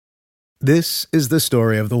This is the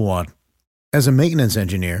story of the one. As a maintenance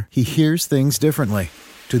engineer, he hears things differently.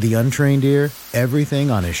 To the untrained ear,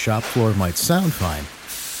 everything on his shop floor might sound fine,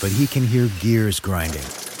 but he can hear gears grinding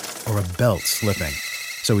or a belt slipping.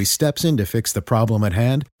 So he steps in to fix the problem at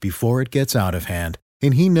hand before it gets out of hand.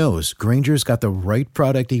 And he knows Grainger's got the right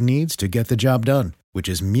product he needs to get the job done, which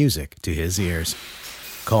is music to his ears.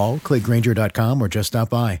 Call, click Grainger.com, or just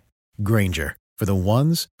stop by. Grainger, for the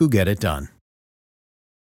ones who get it done.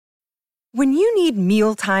 When you need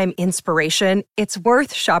mealtime inspiration, it's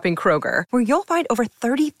worth shopping Kroger, where you'll find over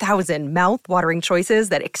 30,000 mouth-watering choices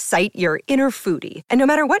that excite your inner foodie. And no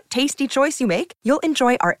matter what tasty choice you make, you'll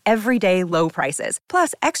enjoy our everyday low prices,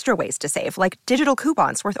 plus extra ways to save, like digital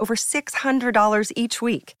coupons worth over $600 each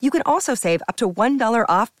week. You can also save up to $1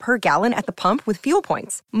 off per gallon at the pump with fuel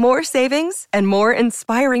points. More savings and more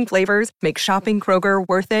inspiring flavors make shopping Kroger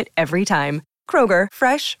worth it every time. Kroger,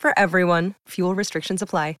 fresh for everyone. Fuel restrictions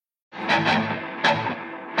apply.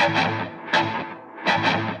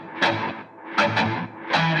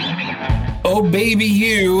 Oh, baby,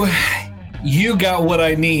 you got what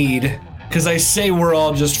I need, because I say we're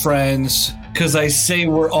all just friends,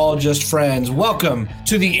 Welcome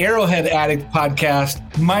to the Arrowhead Addict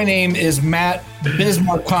podcast. My name is Matt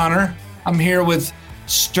Bismarck Connor. I'm here with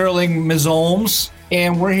Sterling Mizolms,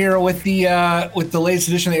 and we're here with the latest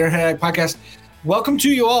edition of the Arrowhead Addict podcast. Welcome to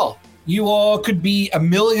you all. You all could be a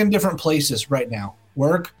million different places right now.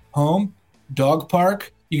 Work, home, dog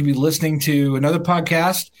park. You could be listening to another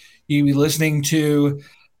podcast. You could be listening to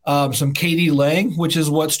some Katie Lang, which is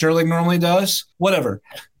what Sterling normally does. Whatever.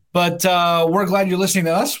 But we're glad you're listening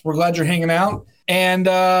to us. We're glad you're hanging out. And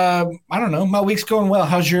I don't know, my week's going well.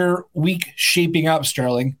 How's your week shaping up,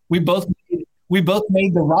 Sterling? We both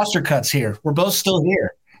made the roster cuts here. We're both still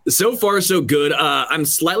here. So far, so good. I'm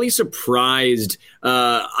slightly surprised.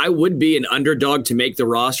 I would be an underdog to make the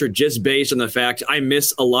roster just based on the fact I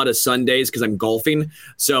miss a lot of Sundays because I'm golfing.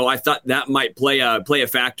 So I thought that might play a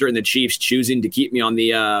factor in the Chiefs choosing to keep me on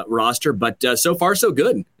the roster. But so far, so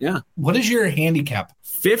good. Yeah. What is your handicap?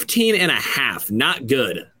 15.5. Not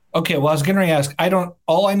good. Okay, well, I was going to ask.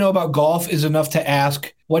 All I know about golf is enough to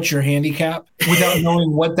ask, what's your handicap, without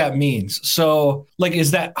knowing what that means. So,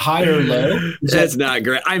 is that high or low? That's not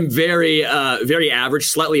great. I'm very average,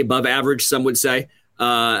 slightly above average, some would say.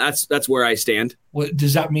 That's where I stand. What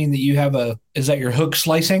does that mean? That is that your hook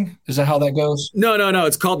slicing? Is that how that goes? No.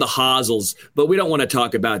 It's called the Hosels, but we don't want to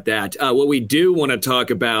talk about that. What we do want to talk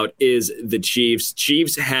about is the Chiefs.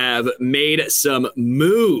 Chiefs have made some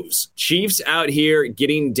moves. Chiefs out here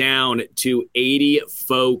getting down to 80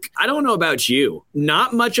 folk. I don't know about you.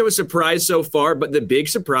 Not much of a surprise so far, but the big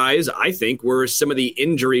surprise, I think, were some of the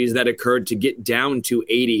injuries that occurred to get down to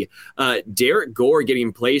 80. Derek Gore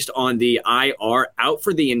getting placed on the IR, out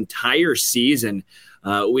for the entire season.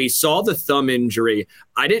 We saw the thumb injury.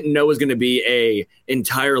 I didn't know it was going to be a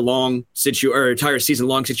entire season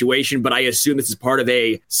long situation, but I assume this is part of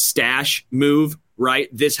a stash move, right?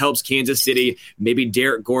 This helps Kansas City. Maybe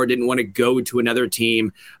Derek Gore didn't want to go to another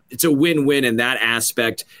team. It's a win-win in that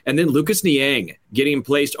aspect. And then Lucas Niang getting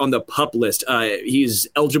placed on the PUP list. He's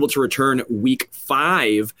eligible to return week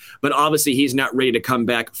 5, but obviously he's not ready to come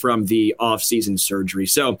back from the off-season surgery.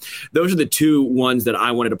 So those are the two ones that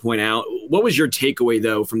I wanted to point out. What was your takeaway,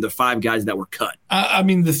 though, from the 5 guys that were cut?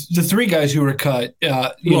 The 3 guys who were cut,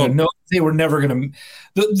 they were never going to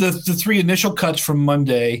 – the 3 initial cuts from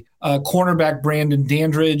Monday, cornerback Brandon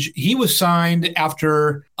Dandridge, he was signed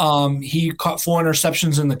after he caught 4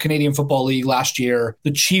 interceptions in the Canadian Football League last year.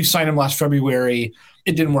 The Chiefs signed him last February.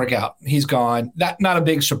 It didn't work out. He's gone. Not a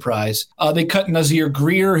big surprise. They cut Nazir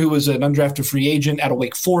Greer, who was an undrafted free agent out of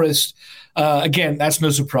Wake Forest. Again, that's no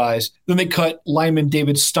surprise. Then they cut lineman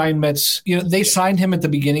David Steinmetz. They signed him at the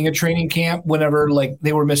beginning of training camp whenever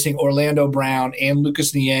they were missing Orlando Brown and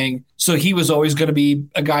Lucas Niang. So he was always going to be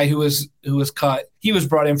a guy who was cut. He was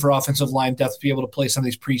brought in for offensive line depth to be able to play some of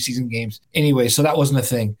these preseason games. Anyway, so that wasn't a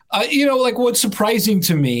thing. What's surprising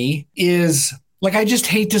to me is I just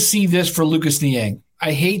hate to see this for Lucas Niang.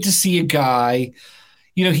 I hate to see a guy,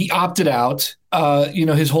 he opted out,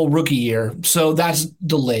 his whole rookie year. So that's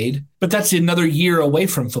delayed, but that's another year away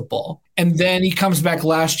from football. And then he comes back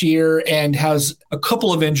last year and has a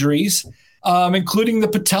couple of injuries, including the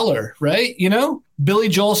patellar, right? Billy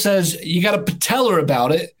Joel says you got a patellar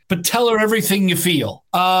about it, but tell her everything you feel.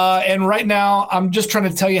 And right now, I'm just trying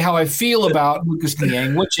to tell you how I feel about Lucas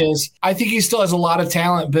Niang, which is I think he still has a lot of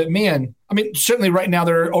talent. But, man, certainly right now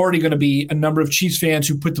there are already going to be a number of Chiefs fans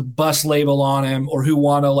who put the bus label on him or who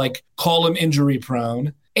want to, call him injury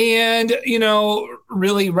prone. And,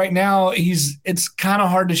 really right now it's kind of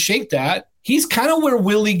hard to shake that. He's kind of where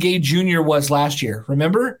Willie Gay Jr. was last year.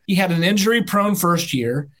 Remember? He had an injury-prone first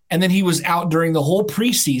year, and then he was out during the whole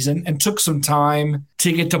preseason and took some time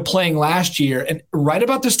to get to playing last year. And right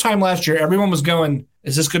about this time last year, everyone was going,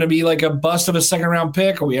 is this going to be like a bust of a second-round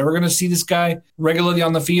pick? Are we ever going to see this guy regularly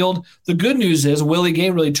on the field? The good news is Willie Gay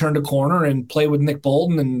really turned a corner and played with Nick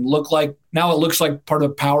Bolton and now it looks like part of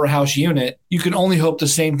a powerhouse unit. You can only hope the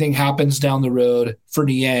same thing happens down the road for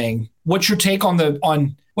Niang. What's your take on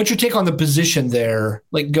the position there,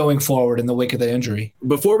 like going forward in the wake of the injury?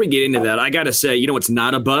 Before we get into that, I got to say, you know what's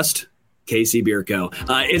not a bust? KC Bierko.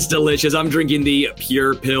 It's delicious. I'm drinking the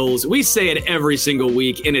Pure Pills. We say it every single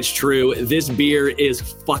week, and it's true. This beer is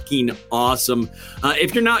fucking awesome.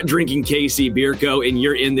 If you're not drinking KC Bierko and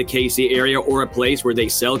you're in the KC area or a place where they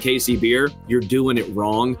sell KC beer, you're doing it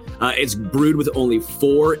wrong. It's brewed with only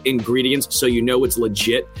 4 ingredients, so you know it's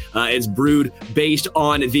legit. It's brewed based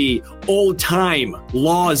on the old-time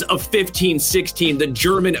laws of 1516, the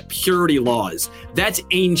German purity laws. That's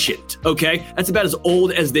ancient, okay? That's about as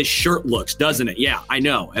old as this shirt looks, doesn't it? Yeah, I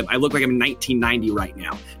know. I look like I'm in 1990 right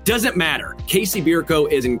now. Doesn't matter. KC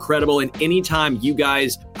Bierko is incredible, and anytime you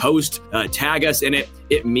guys post, tag us in it,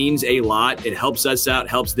 it means a lot. It helps us out,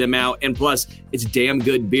 helps them out, and plus, it's damn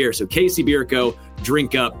good beer. So KC Bierko,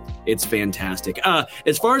 drink up. It's fantastic.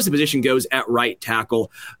 As far as the position goes at right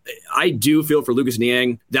tackle, I do feel for Lucas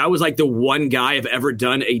Niang. That was like the one guy I've ever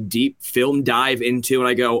done a deep film dive into, and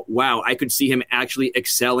I go, wow, I could see him actually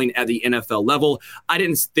excelling at the NFL level. I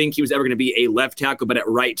didn't think he was ever going to be a left tackle, but at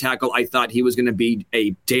right tackle, I thought he was going to be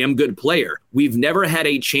a damn good player. We've never had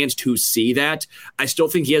a chance to see that. I still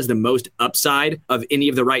think he has the most upside of any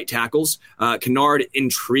of the right tackles. Kennard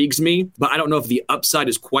intrigues me, but I don't know if the upside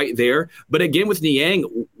is quite there. But again, with Niang,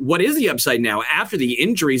 what is the upside now? After the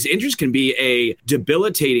injuries can be a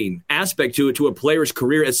debilitating aspect to a player's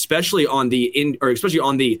career, especially in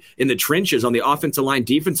the trenches, on the offensive line,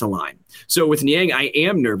 defensive line. So with Niang, I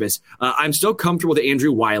am nervous. I'm still comfortable with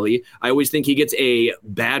Andrew Wiley. I always think he gets a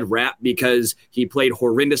bad rap because he played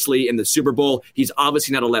horrendously in the Super Bowl. He's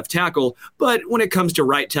obviously not a left tackle, but when it comes to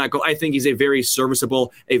right tackle, I think he's a very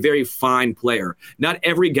serviceable, a very fine player. Not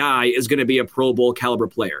every guy is going to be a Pro Bowl caliber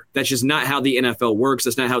player. That's just not how the NFL works.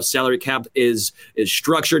 That's not how salary cap is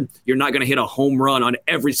structured. You're not going to hit a home run on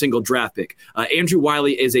every single draft pick. Andrew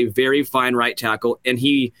Wiley is a very fine right tackle, and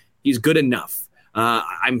he's good enough.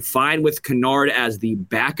 I'm fine with Kennard as the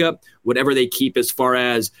backup, whatever they keep as far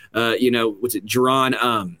as, what's it, Jaron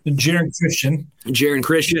Christian.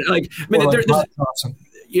 There's awesome.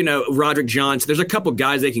 Roderick Johnson. There's a couple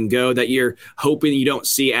guys they can go that you're hoping you don't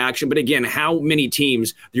see action. But again, how many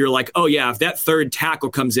teams you're like, oh yeah, if that third tackle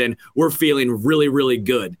comes in, we're feeling really, really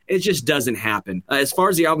good. It just doesn't happen. As far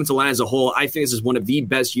as the offensive line as a whole, I think this is one of the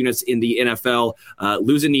best units in the NFL.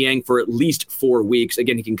 Losing Niang for at least 4 weeks.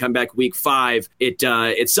 Again, he can come back week 5.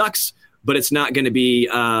 It sucks, but it's not going to be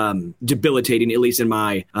debilitating, at least in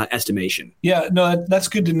my estimation. Yeah, no, that's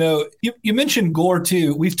good to know. You mentioned Gore,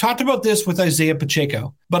 too. We've talked about this with Isaiah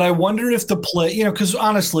Pacheco, but I wonder if the play, because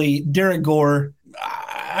honestly, Derek Gore,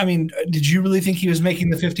 I mean, did you really think he was making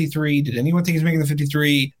the 53? Did anyone think he's making the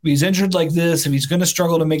 53? If he's injured like this, if he's going to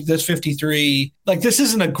struggle to make this 53, this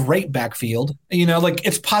isn't a great backfield.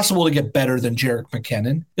 It's possible to get better than Jerick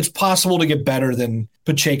McKinnon. It's possible to get better than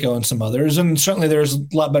Pacheco and some others. And certainly there's a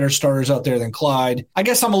lot better starters out there than Clyde. I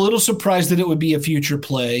guess I'm a little surprised that it would be a future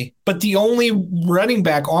play, but the only running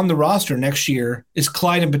back on the roster next year is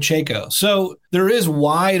Clyde and Pacheco. So there is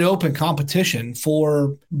wide open competition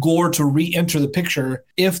for Gore to re-enter the picture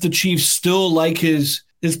if the Chiefs still like his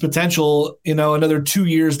potential, another 2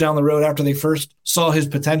 years down the road after they first saw his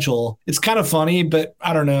potential. It's kind of funny, but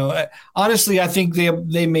I don't know. Honestly, I think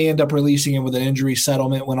they may end up releasing him with an injury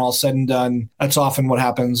settlement when all's said and done. That's often what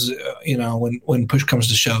happens, when push comes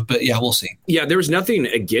to shove. But yeah, we'll see. Yeah, there was nothing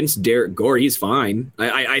against Derek Gore. He's fine.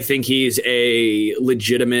 I think he's a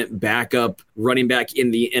legitimate backup running back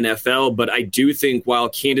in the NFL. But I do think while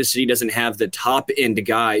Kansas City doesn't have the top end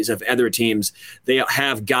guys of other teams, they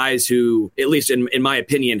have guys who, at least in my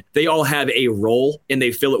opinion, they all have a role and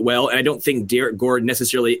they fill it well. And I don't think Derek Gore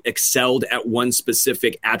necessarily excelled at one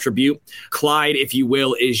specific attribute. Clyde, if you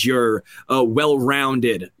will, is your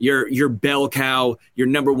well-rounded, your bell cow, your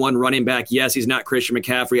number one running back. Yes, he's not Christian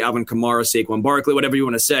McCaffrey, Alvin Kamara, Saquon Barkley, whatever you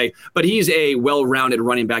want to say, but he's a well-rounded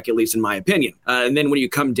running back, at least in my opinion. And then when you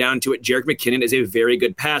come down to it, Jerick McKinnon is a very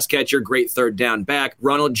good pass catcher, great third down back.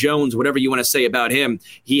 Ronald Jones, whatever you want to say about him,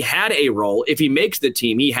 he had a role. If he makes the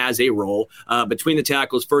team, he has a role between the tackles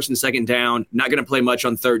tackles, first and second down, not going to play much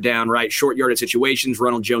on third down, right? Short yardage situations,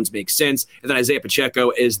 Ronald Jones makes sense. And then Isaiah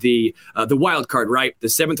Pacheco is the wild card, right? The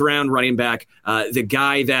 7th round running back, the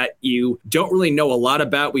guy that you don't really know a lot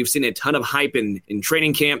about. We've seen a ton of hype in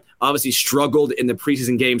training camp, obviously struggled in the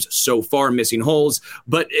preseason games so far, missing holes,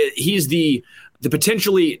 but he's the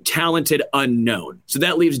potentially talented unknown. So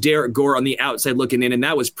that leaves Derek Gore on the outside looking in, and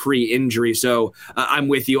that was pre-injury. So I'm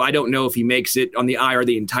with you. I don't know if he makes it on the IR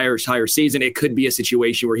the entire season. It could be a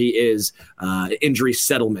situation where he is injury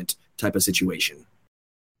settlement type of situation.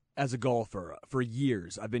 As a golfer, for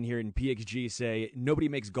years, I've been hearing PXG say, nobody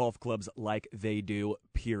makes golf clubs like they do,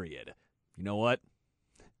 period. You know what?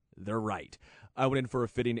 They're right. I went in for a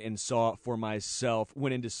fitting and saw for myself,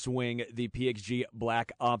 went in to swing the PXG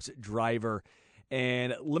Black Ops driver.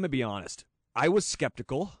 And let me be honest, I was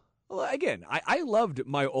skeptical. Well, again, I loved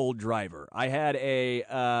my old driver. I had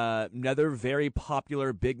another very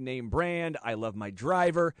popular big-name brand. I love my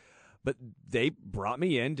driver. But they brought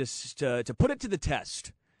me in just to put it to the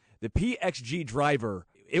test. The PXG driver,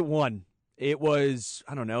 it won. It was,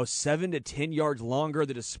 7 to 10 yards longer.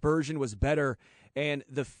 The dispersion was better. And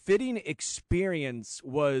the fitting experience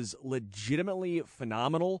was legitimately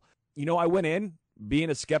phenomenal. I went in being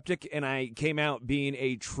a skeptic, and I came out being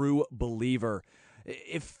a true believer.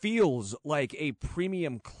 It feels like a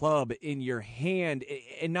premium club in your hand,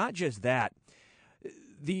 and not just that.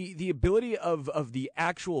 The ability of the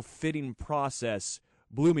actual fitting process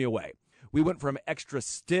blew me away. We went from extra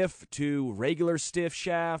stiff to regular stiff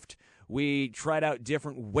shaft. We tried out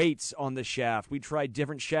different weights on the shaft. We tried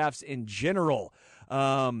different shafts in general.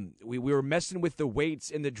 We were messing with the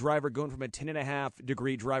weights in the driver, going from a 10.5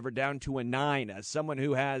 degree driver down to a 9. As someone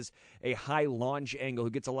who has a high launch angle, who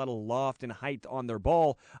gets a lot of loft and height on their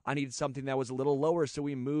ball, I needed something that was a little lower, so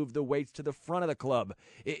we moved the weights to the front of the club.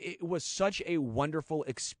 It was such a wonderful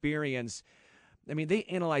experience. I mean, they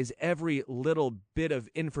analyze every little bit of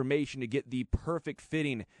information to get the perfect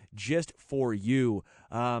fitting just for you.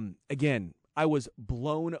 Again, I was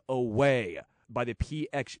blown away by the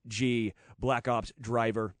PXG Black Ops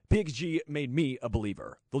driver. PXG made me a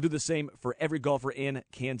believer. They'll do the same for every golfer in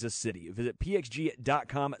Kansas City. Visit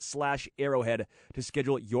pxg.com/arrowhead to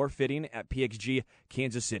schedule your fitting at PXG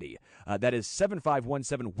Kansas City. That is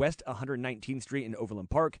 7517 West 119th Street in Overland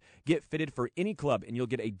Park. Get fitted for any club, and you'll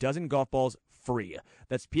get a dozen golf balls free.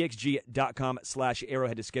 That's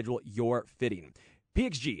pxg.com/arrowhead to schedule your fitting.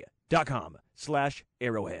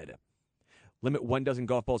 pxg.com/arrowhead. Limit 1 dozen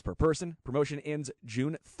golf balls per person. Promotion ends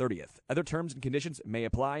June 30th. Other terms and conditions may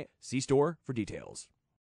apply. See store for details.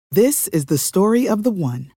 This is the story of the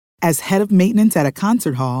one. As head of maintenance at a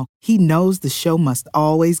concert hall, he knows the show must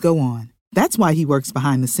always go on. That's why he works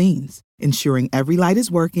behind the scenes, ensuring every light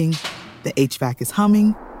is working, the HVAC is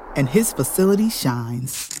humming, and his facility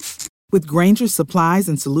shines. With Grainger's supplies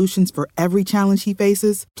and solutions for every challenge he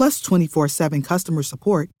faces, plus 24/7 customer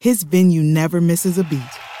support, his venue never misses a beat.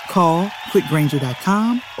 Call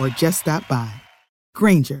quickgrainger.com or just stop by.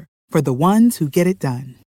 Grainger, for the ones who get it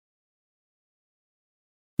done.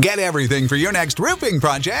 Get everything for your next roofing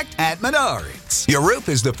project at Menards. Your roof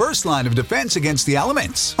is the first line of defense against the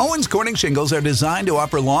elements. Owens Corning shingles are designed to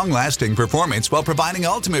offer long-lasting performance while providing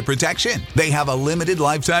ultimate protection. They have a limited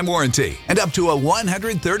lifetime warranty and up to a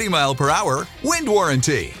 130-mile-per-hour wind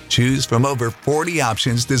warranty. Choose from over 40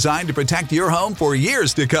 options designed to protect your home for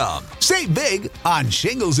years to come. Save big on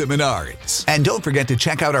shingles at Menards. And don't forget to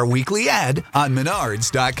check out our weekly ad on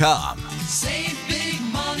Menards.com. Save big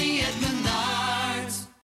money at Menards.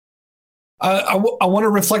 I want to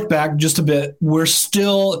reflect back just a bit. We're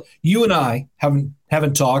still, you and I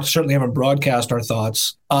haven't talked, certainly haven't broadcast our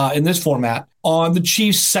thoughts in this format on the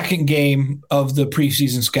Chiefs' second game of the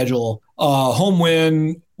preseason schedule. Home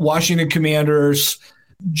win, Washington Commanders.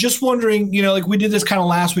 Just wondering, like we did this kind of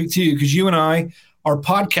last week too, because you and I, our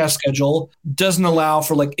podcast schedule doesn't allow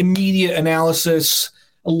for like immediate analysis.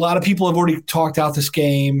 A lot of people have already talked out this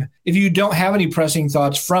game. If you don't have any pressing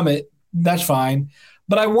thoughts from it, that's fine.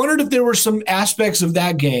 But I wondered if there were some aspects of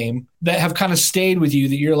that game that have kind of stayed with you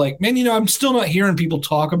that you're like, man, I'm still not hearing people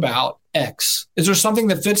talk about X. Is there something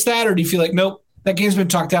that fits that? Or do you feel like, nope, that game's been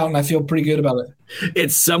talked out and I feel pretty good about it?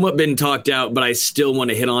 It's somewhat been talked out, but I still want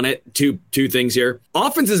to hit on it. Two things here.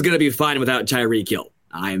 Offense is going to be fine without Tyreek Hill.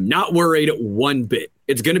 I'm not worried one bit.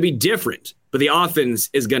 It's going to be different, but the offense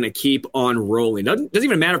is going to keep on rolling. Doesn't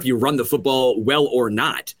even matter if you run the football well or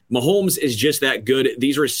not. Mahomes is just that good.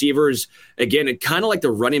 These receivers, again, kind of like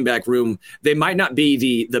the running back room, they might not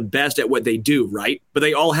be the best at what they do, right? But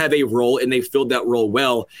they all have a role, and they filled that role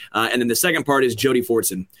well. And then the second part is Jody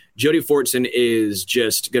Fortson. Jody Fortson is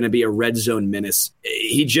just going to be a red zone menace.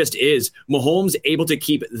 He just is. Mahomes able to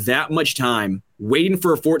keep that much time waiting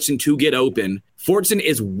for Fortson to get open. Fortson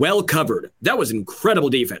is well covered. That was incredible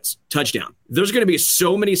defense. Touchdown. There's going to be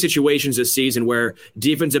so many situations this season where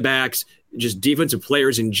defensive backs, just defensive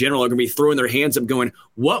players in general, are going to be throwing their hands up going,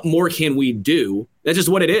 what more can we do? That's just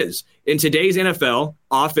what it is. In today's NFL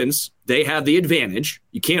offense, they have the advantage.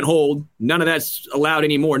 You can't hold. None of that's allowed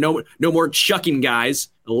anymore. No more chucking guys.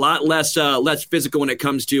 A lot less physical when it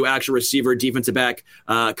comes to actual receiver, defensive back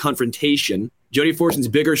confrontation. Jody Fortson's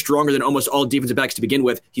bigger, stronger than almost all defensive backs to begin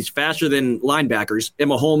with. He's faster than linebackers. And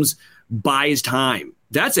Mahomes buys time.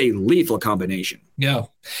 That's a lethal combination. Yeah.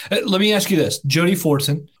 Let me ask you this. Jody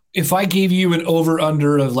Fortson, if I gave you an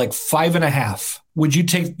over-under of like 5.5, would you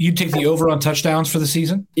take the over on touchdowns for the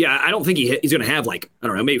season? Yeah, I don't think he's going to have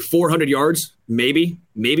maybe 400 yards, maybe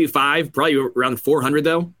 5, probably around 400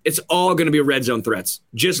 though. It's all going to be red zone threats.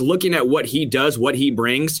 Just looking at what he does, what he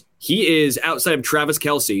brings, he is, outside of Travis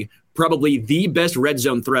Kelce, probably the best red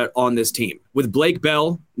zone threat on this team. With Blake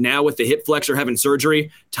Bell, now with the hip flexor having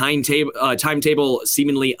surgery, timetable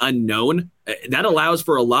seemingly unknown, that allows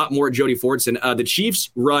for a lot more Jody Fortson. The Chiefs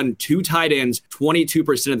run 2 tight ends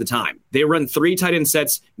 22% of the time. They run 3 tight end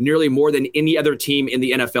sets nearly more than any other team in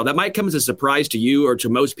the NFL. That might come as a surprise to you or to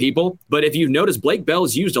most people, but if you've noticed, Blake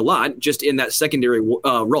Bell's used a lot just in that secondary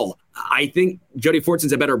role. I think Jody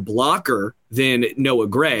Fortson's a better blocker than Noah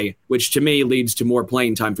Gray, which to me leads to more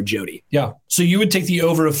playing time for Jody. Yeah. So you would take the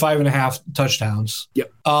over of 5.5 touchdowns.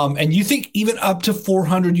 Yep. And you think even up to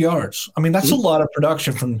 400 yards. I mean, that's a lot of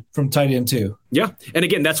production from tight end too. Yeah. And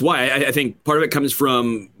again, that's why I think part of it comes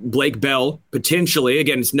from Blake Bell, potentially.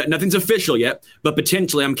 Again, nothing's official yet, but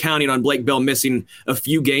potentially I'm counting on Blake Bell missing a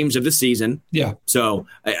few games of the season. Yeah. So,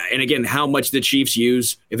 and again, how much the Chiefs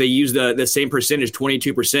use, if they use the same percentage,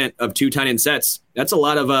 22% of 2 tight end sets, that's a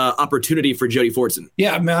lot of opportunity for Jody Fortson.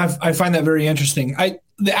 Yeah, I mean, I find that very interesting.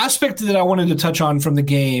 The aspect that I wanted to touch on from the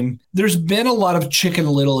game, there's been a lot of chicken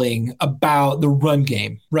littling about the run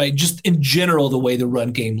game, right? Just in general, the way the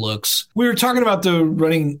run game looks. We were talking about the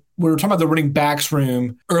running backs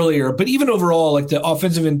room earlier, but even overall, like the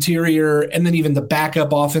offensive interior and then even the backup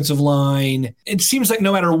offensive line, it seems like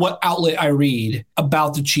no matter what outlet I read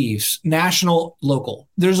about the Chiefs, national, local,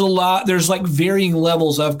 there's like varying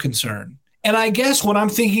levels of concern. And I guess when I'm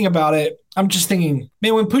thinking about it, I'm just thinking,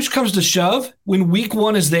 man, when push comes to shove, when week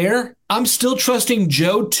 1 is there, I'm still trusting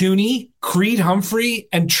Joe Thuney, Creed Humphrey,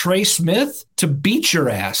 and Trey Smith to beat your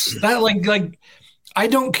ass. That like I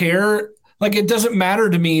don't care. Like, it doesn't matter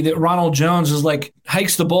to me that Ronald Jones is like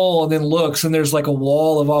hikes the ball and then looks and there's like a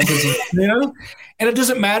wall of offensive, And it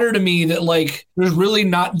doesn't matter to me that like there's really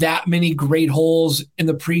not that many great holes in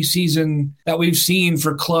the preseason that we've seen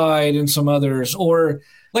for Clyde and some others. Or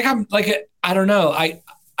I don't know.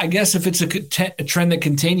 I guess if it's a trend that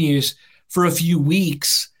continues for a few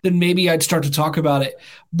weeks, then maybe I'd start to talk about it.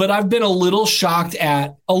 But I've been a little shocked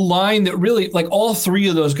at a line that really, like, all 3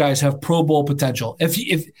 of those guys have Pro Bowl potential.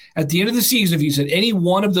 If at the end of the season, if you said any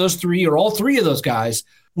one of those 3 or all 3 of those guys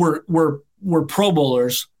were Pro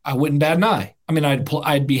Bowlers, I wouldn't bat an eye. I mean,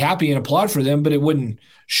 I'd be happy and applaud for them, but it wouldn't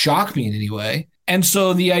shock me in any way. And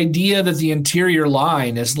so the idea that the interior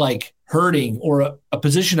line is like hurting or a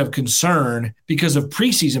position of concern because of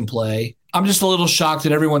preseason play, I'm just a little shocked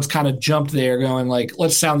that everyone's kind of jumped there going like,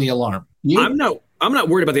 let's sound the alarm. I'm not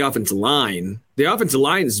worried about the offensive line. The offensive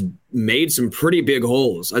line's made some pretty big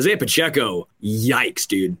holes. Isaiah Pacheco, yikes,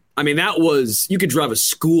 dude. I mean, you could drive a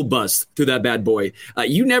school bus through that bad boy.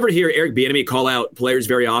 You never hear Eric Bieniemy call out players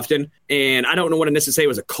very often, and I don't know what to necessarily say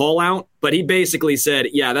was a call out, but he basically said,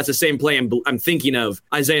 yeah, that's the same play I'm thinking of.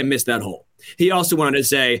 Isaiah missed that hole. He also wanted to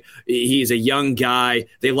say he's a young guy.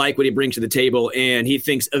 They like what he brings to the table, and he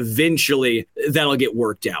thinks eventually that'll get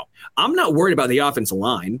worked out. I'm not worried about the offensive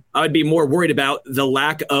line. I would be more worried about the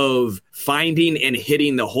lack of finding and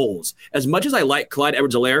hitting the holes. As much as I like Clyde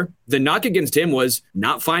Edwards-Helaire, the knock against him was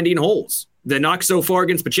not finding holes. The knock so far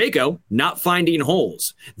against Pacheco, not finding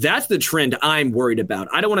holes. That's the trend I'm worried about.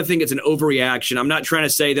 I don't want to think it's an overreaction. I'm not trying to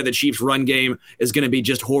say that the Chiefs' run game is going to be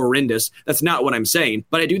just horrendous. That's not what I'm saying.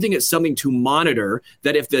 But I do think it's something to monitor,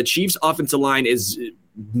 that if the Chiefs' offensive line is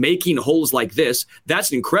making holes like this,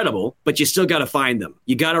 that's incredible, but you still got to find them.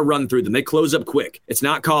 You got to run through them. They close up quick. It's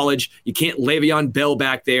not college. You can't Le'Veon Bell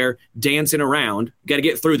back there dancing around. You got to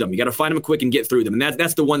get through them. You got to find them quick and get through them. And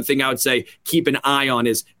that's the one thing I would say keep an eye on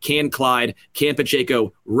is, can Clyde, can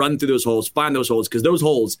Pacheco run through those holes, find those holes, because those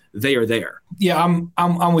holes, they are there. Yeah,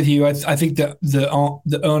 I'm with you. I think that the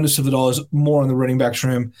onus of it all is more on the running backs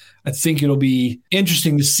room. I think it'll be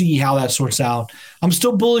interesting to see how that sorts out. I'm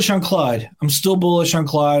still bullish on Clyde.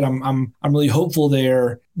 I'm really hopeful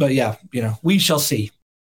there. But yeah, we shall see.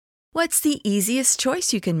 What's the easiest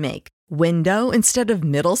choice you can make? Window instead of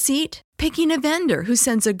middle seat? Picking a vendor who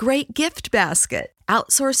sends a great gift basket?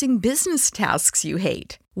 Outsourcing business tasks you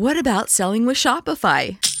hate? What about selling with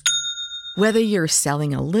Shopify? Whether you're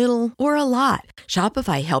selling a little or a lot,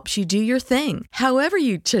 Shopify helps you do your thing, however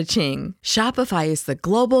you cha-ching. Shopify is the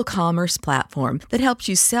global commerce platform that helps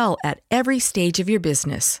you sell at every stage of your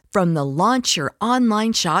business. From the launch your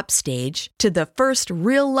online shop stage to the first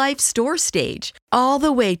real-life store stage, all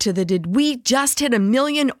the way to the did we just hit 1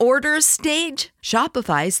 million orders stage.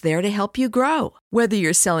 Shopify's there to help you grow. Whether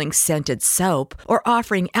you're selling scented soap or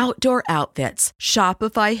offering outdoor outfits,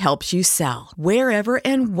 Shopify helps you sell. Wherever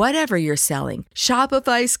and whatever you're selling,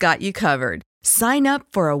 Shopify's got you covered. Sign up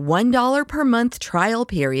for a $1 per month trial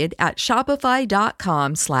period at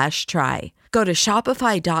shopify.com/try. Go to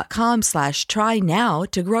shopify.com/try now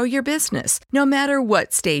to grow your business, no matter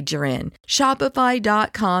what stage you're in.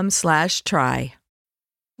 Shopify.com/try.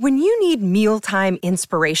 When you need mealtime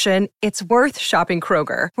inspiration, it's worth shopping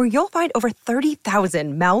Kroger, where you'll find over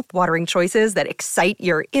 30,000 mouth-watering choices that excite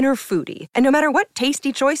your inner foodie. And no matter what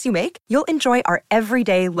tasty choice you make, you'll enjoy our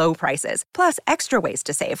everyday low prices, plus extra ways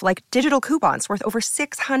to save, like digital coupons worth over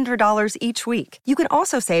 $600 each week. You can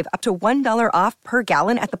also save up to $1 off per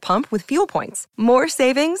gallon at the pump with fuel points. More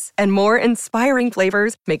savings and more inspiring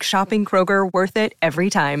flavors make shopping Kroger worth it every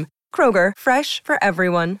time. Kroger, fresh for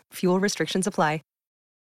everyone. Fuel restrictions apply.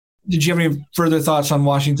 Did you have any further thoughts on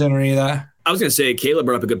Washington or any of that? I was going to say, Caleb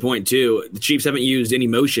brought up a good point, too. The Chiefs haven't used any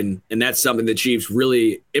motion, and that's something the Chiefs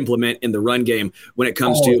really implement in the run game when it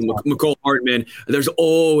comes to Mecole Hardman. There's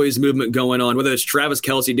always movement going on, whether it's Travis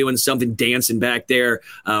Kelce doing something, dancing back there,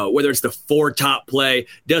 whether it's the four-top play,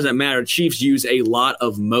 doesn't matter. Chiefs use a lot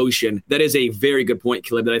of motion. That is a very good point,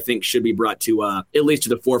 Caleb, that I think should be brought to at least to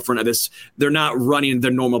the forefront of this. They're not running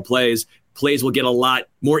their normal plays. Plays will get a lot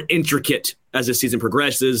more intricate as the season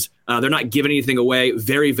progresses. They're not giving anything away.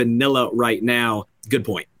 Very vanilla right now. Good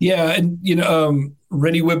point. Yeah, and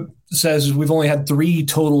Ready Whip says we've only had 3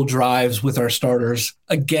 total drives with our starters.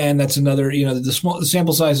 Again, that's another. The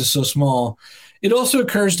sample size is so small. It also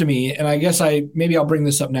occurs to me, and I guess maybe I'll bring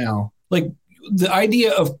this up now. Like the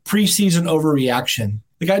idea of preseason overreaction.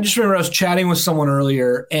 Like I just remember I was chatting with someone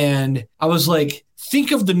earlier, and I was like,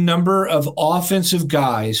 think of the number of offensive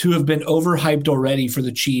guys who have been overhyped already for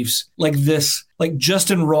the Chiefs. Like this, like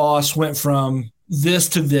Justin Ross went from this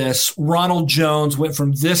to this. Ronald Jones went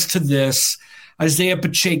from this to this. Isaiah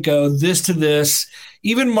Pacheco, this to this.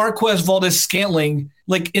 Even Marquez Valdes-Scantling,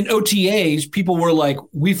 like in OTAs, people were like,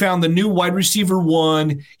 we found the new wide receiver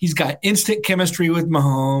 1. He's got instant chemistry with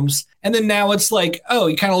Mahomes. And then now it's like, oh,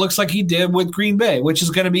 he kind of looks like he did with Green Bay, which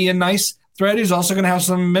is going to be a nice thread. He's also going to have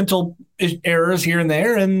some mental errors here and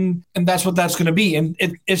there, and that's what that's going to be. And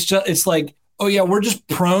it's like, oh yeah, we're just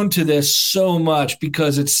prone to this so much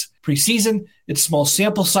because it's preseason, it's small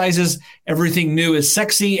sample sizes, everything new is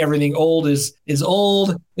sexy, everything old is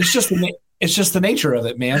old. It's just the nature of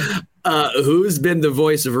it, man. Who's been the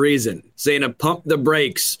voice of reason saying to pump the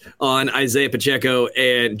brakes on Isaiah Pacheco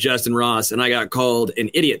and Justin Ross, and I got called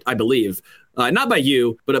an idiot, I believe. Not by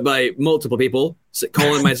you, but by multiple people.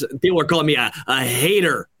 People are calling me a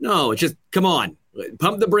hater. No, it's just, come on.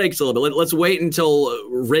 Pump the brakes a little bit. Let's wait until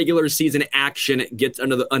regular season action gets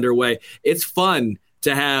underway. It's fun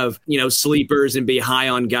to have, sleepers and be high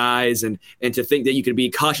on guys and to think that you could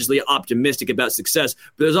be cautiously optimistic about success.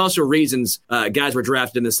 But there's also reasons guys were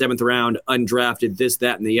drafted in the 7th round, undrafted, this,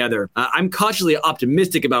 that, and the other. I'm cautiously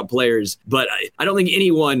optimistic about players, but I don't think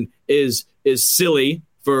anyone is silly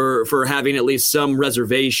for having at least some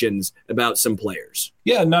reservations about some players.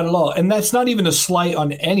 Yeah, not at all. And that's not even a slight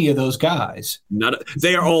on any of those guys.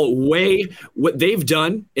 They are all what they've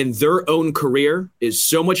done in their own career is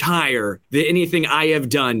so much higher than anything I have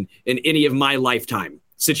done in any of my lifetime.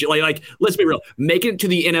 Like, let's be real. Making it to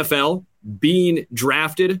the NFL, being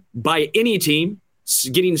drafted by any team,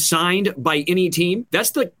 getting signed by any team,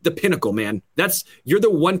 that's the pinnacle, man. You're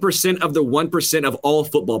the 1% of the 1% of all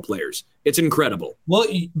football players. It's incredible. Well,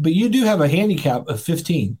 but you do have a handicap of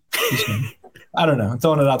 15. I don't know. I'm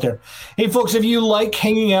throwing it out there. Hey, folks, if you like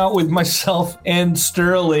hanging out with myself and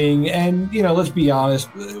Sterling, and, let's be honest,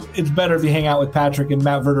 it's better if you hang out with Patrick and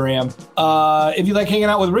Matt Verderam. If you like hanging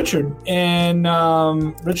out with Richard, and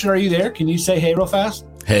Richard, are you there? Can you say hey real fast?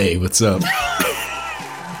 Hey, what's up?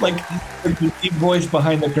 like the deep voice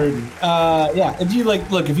behind the curtain. Yeah, if you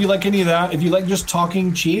like any of that, if you like just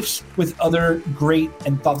talking Chiefs with other great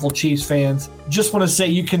and thoughtful Chiefs fans, just want to say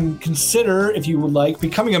you can consider, if you would like,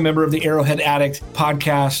 becoming a member of the Arrowhead Addict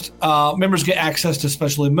podcast. Members get access to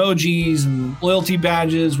special emojis and loyalty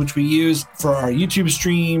badges, which we use for our YouTube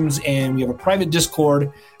streams, and we have a private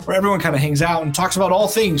Discord where everyone kind of hangs out and talks about all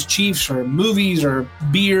things Chiefs or movies or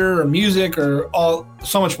beer or music or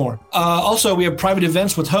so much more. Also, we have private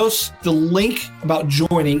events with hosts. The link about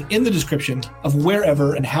joining in the description of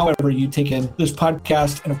wherever and however you take in this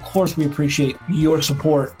podcast. And of course, we appreciate your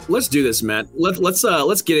support. Let's do this, Matt.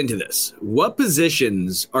 Let's get into this. What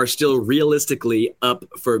positions are still realistically up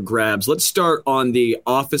for grabs? Let's start on the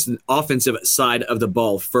offensive side of the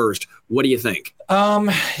ball first. What do you think?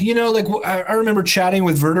 I remember chatting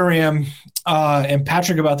with Verderam and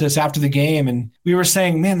Patrick about this after the game, and we were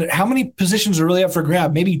saying, man, how many positions are really up for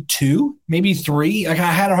grab? Maybe 2, maybe 3. Like,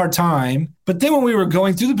 I had a hard time. But then when we were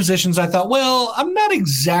going through the positions, I thought, well, I'm not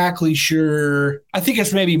exactly sure. I think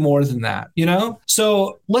it's maybe more than that,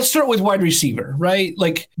 So let's start with wide receiver, right?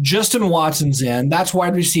 Like, Justin Watson's in. That's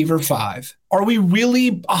wide receiver 5. Are we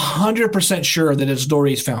really 100% sure that it's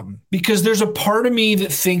Daurice Fountain? Because there's a part of me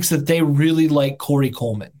that thinks that they really like Corey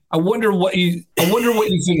Coleman. I wonder what you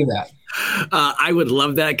think of that. I would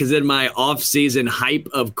love that, because then my off-season hype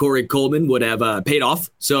of Corey Coleman would have paid off.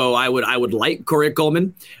 So I would like Corey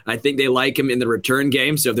Coleman. I think they like him in the return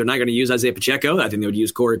game. So if they're not going to use Isaiah Pacheco, I think they would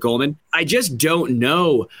use Corey Coleman. I just don't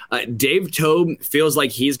know. Dave Toub feels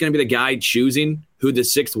like he's going to be the guy choosing who the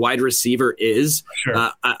 6th wide receiver is.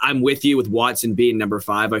 Sure. I'm with you with Watson being number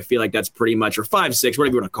 5. I feel like that's pretty much, or 5, 6,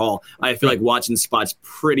 whatever you want to call. I feel like Watson's spot's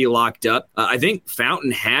pretty locked up. I think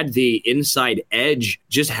Fountain had the inside edge,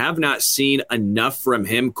 just have not seen enough from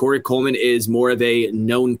him. Corey Coleman is more of a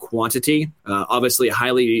known quantity. Obviously a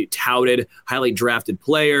highly touted, highly drafted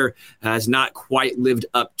player, has not quite lived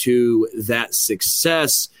up to that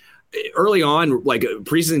success. Early on, like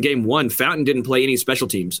preseason game 1, Fountain didn't play any special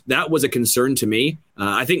teams. That was a concern to me.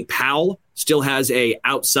 I think Powell still has a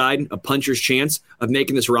puncher's chance of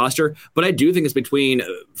making this roster. But I do think it's between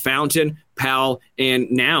Fountain, Powell, and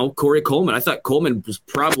now Corey Coleman. I thought Coleman was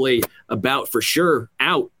probably about for sure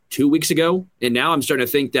out 2 weeks ago, and now I'm starting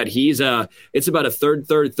to think that it's about a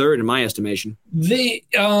third in my estimation.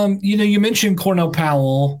 You mentioned Cornell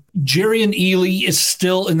Powell. Jerrion Ealy is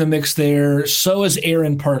still in the mix there. So is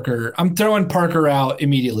Aaron Parker. I'm throwing Parker out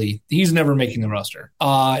immediately. He's never making the roster.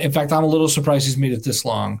 In fact, I'm a little surprised he's made it this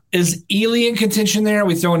long. Is Ealy in contention there? Are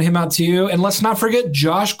we throwing him out too? And let's not forget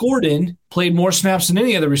Josh Gordon played more snaps than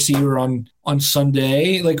any other receiver on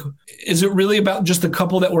Sunday. Like, is it really about just the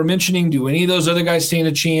couple that we're mentioning? Do any of those other guys stand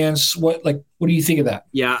a chance? What do you think of that?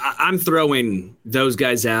 Yeah, I'm throwing those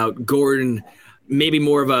guys out. Gordon, maybe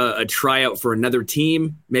more of a tryout for another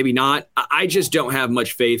team, maybe not. I just don't have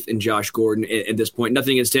much faith in Josh Gordon at this point.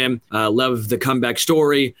 Nothing against him. Love the comeback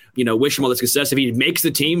story. Wish him all the success. If he makes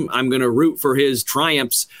the team, I'm going to root for his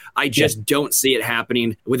triumphs. I just don't see it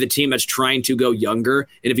happening with a team that's trying to go younger.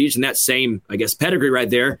 And if you're using that same, pedigree right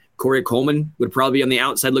there, Corey Coleman would probably be on the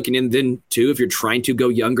outside looking in then too if you're trying to go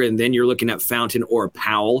younger, and then you're looking at Fountain or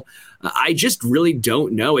Powell. I just really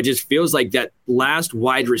don't know. It just feels like that last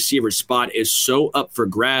wide receiver spot is so up for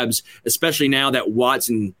grabs, especially now that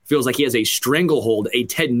Watson feels like he has a stranglehold, a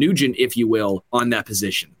Ted Nugent, if you will, on that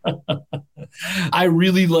position. I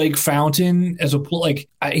really like Fountain as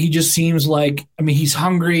he just seems like, he's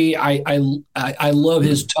hungry. I love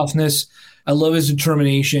his toughness. I love his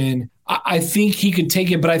determination. I think he could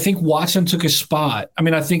take it, but I think Watson took his spot.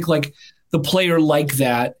 I think the player like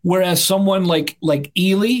that, whereas someone like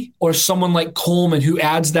Ealy or someone like Coleman who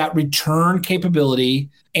adds that return capability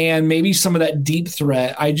and maybe some of that deep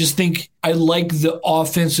threat, I just think I like the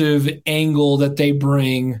offensive angle that they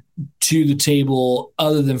bring to the table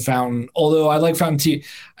other than Fountain. Although I like Fountain too.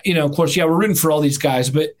 Of course, we're rooting for all these guys,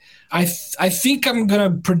 but I think I'm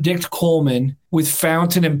going to predict Coleman with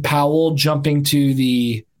Fountain and Powell jumping to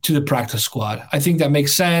the practice squad. I think that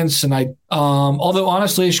makes sense. And although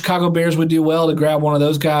honestly, Chicago Bears would do well to grab one of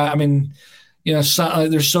those guys.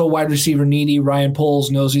 They're so wide receiver needy. Ryan Poles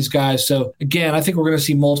knows these guys. So again, I think we're going to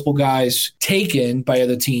see multiple guys taken by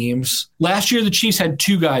other teams. Last year, the Chiefs had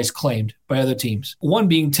 2 guys claimed by other teams, one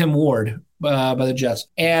being Tim Ward by the Jets.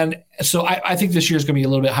 And so I think this year is going to be a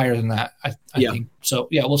little bit higher than that. I think. So,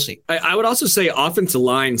 we'll see. I would also say offensive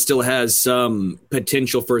line still has some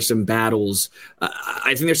potential for some battles.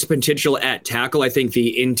 I think there's some potential at tackle. I think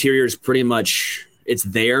the interior is pretty much it's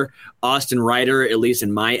there. Austin Ryder, at least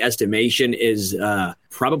in my estimation, is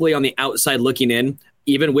probably on the outside looking in,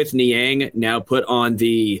 even with Niang now put on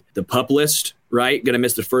the PUP list, right? Going to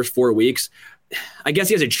miss the first 4 weeks. I guess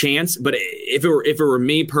he has a chance, but if it were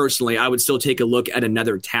me personally, I would still take a look at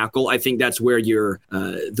another tackle. I think that's where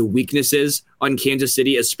the weakness is on Kansas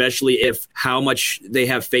City, especially if how much they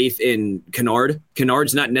have faith in Kennard.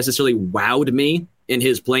 Kennard's not necessarily wowed me in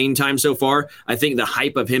his playing time so far. I think the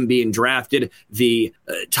hype of him being drafted, the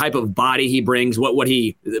type of body he brings, what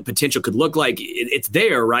the potential could look like, it's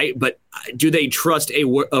there, right? But do they trust a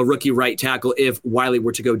rookie right tackle if Wiley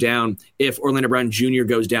were to go down, if Orlando Brown Jr.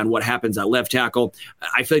 goes down? What happens at left tackle?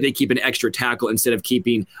 I feel like they keep an extra tackle instead of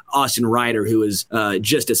keeping Austin Ryder, who is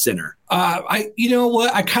just a center. You know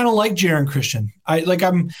what? I kind of like Jaron Christian.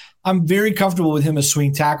 I'm very comfortable with him as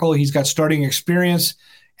swing tackle. He's got starting experience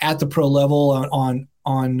at the pro level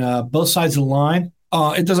on both sides of the line.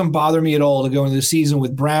 It doesn't bother me at all to go into the season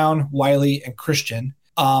with Brown, Wiley, and Christian,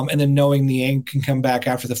 and then knowing the end can come back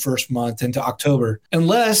after the first month into October.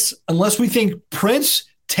 Unless we think Prince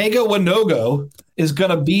Tega Wanogho is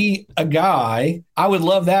going to be a guy. I would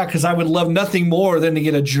love that because I would love nothing more than to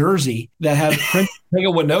get a jersey that has Prince Tega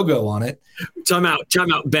Wanogho on it. Time out,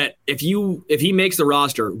 Bet. If he makes the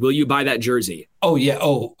roster, will you buy that jersey? Oh, yeah.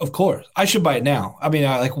 Oh, of course. I should buy it now. I mean,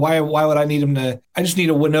 why would I need him to – I just need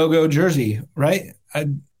a Wanogho jersey, right?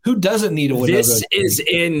 Who doesn't need a Wanogho This jersey? is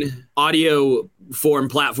in audio form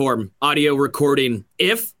platform, audio recording.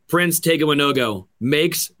 If Prince Tega Wanogho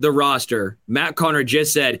makes the roster, Matt Connor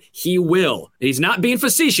just said he will. And he's not being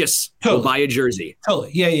facetious. Totally. Will buy a jersey.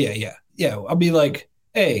 Totally. Yeah. I'll be like,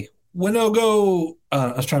 hey, Wanogho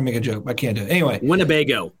I was trying to make a joke, but I can't do it. Anyway.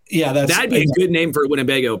 Winnebago. Yeah, that'd be a good name for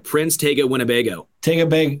Winnebago. Prince Tega Winnebago. Tega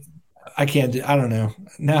Bag. I can't do. I don't know.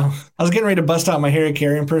 No, I was getting ready to bust out my Harry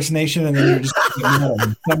Carey impersonation, and then you're just.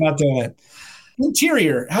 I'm not doing it.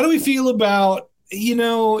 Interior. How do we feel about?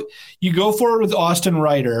 You go forward with Austin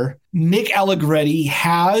Ryder. Nick Allegretti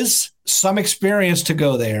has some experience to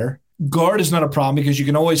go there. Guard is not a problem because you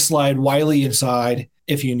can always slide Wiley inside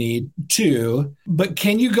if you need to. But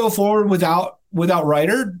can you go forward without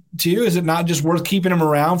Ryder too? Is it not just worth keeping him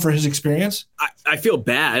around for his experience? I feel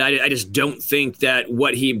bad. I just don't think that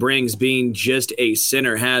what he brings, being just a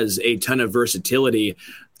center, has a ton of versatility.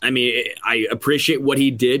 I mean, I appreciate what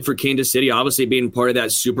he did for Kansas City, obviously being part of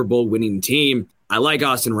that Super Bowl winning team. I like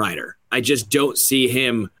Austin Ryder. I just don't see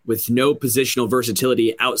him with no positional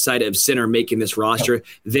versatility outside of center making this roster.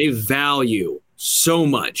 They value so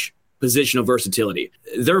much positional versatility.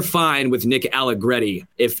 They're fine with Nick Allegretti.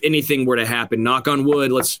 If anything were to happen, knock on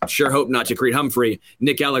wood, let's sure hope not to Creed Humphrey.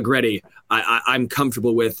 Nick Allegretti, I'm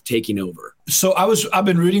comfortable with taking over. So I've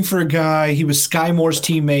been rooting for a guy. He was Sky Moore's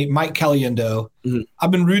teammate, Mike Caliendo. Mm-hmm.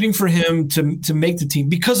 I've been rooting for him to make the team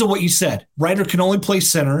because of what you said. Ryder can only play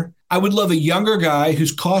center. I would love a younger guy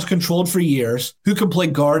who's cost controlled for years, who can play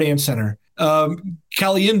guard and center.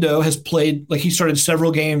 Caliendo has played, he started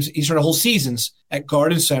several games. He started whole seasons at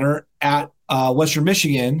guard and center at Western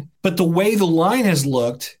Michigan. But the way the line has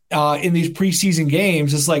looked in these preseason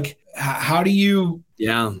games is how do you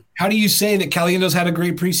say that Caliendo's had a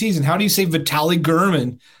great preseason? How do you say Vitaly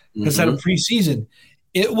Gurman has had a preseason?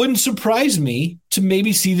 It wouldn't surprise me to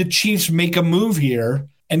maybe see the Chiefs make a move here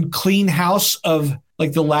and clean house of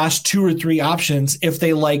the last 2 or 3 options if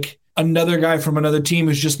they like another guy from another team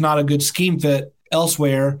who's just not a good scheme fit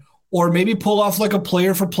elsewhere, or maybe pull off a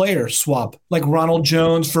player for player swap, like Ronald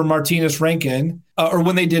Jones for Martinez Rankin, or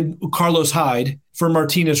when they did Carlos Hyde for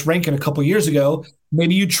Martinez Rankin a couple years ago.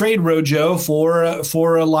 Maybe you trade Rojo for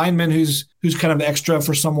a lineman who's kind of extra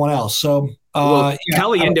for someone else. So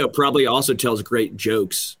Caliendo probably also tells great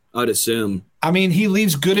jokes, I'd assume. I mean, he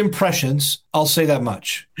leaves good impressions. I'll say that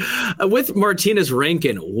much. With Martinez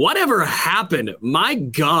Rankin, whatever happened? My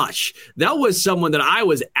gosh, that was someone that I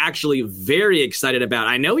was actually very excited about.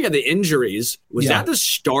 I know he had the injuries. Was that the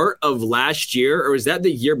start of last year, or was that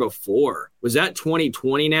the year before? Was that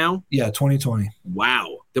 2020 now? Yeah, 2020.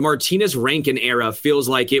 Wow. The Martinez Rankin era feels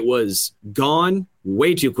like it was gone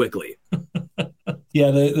way too quickly.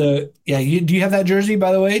 Yeah, do you have that jersey,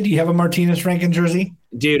 by the way? Do you have a Martinez Rankin jersey?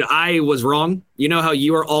 Dude, I was wrong. You know how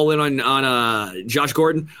you were all in on Josh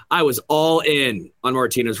Gordon? I was all in on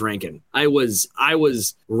Martinez Rankin. I was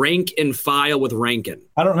rank and file with Rankin.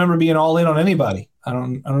 I don't remember being all in on anybody. I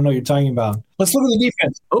don't know what you're talking about. Let's look at the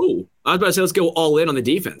defense. Oh, I was about to say let's go all in on the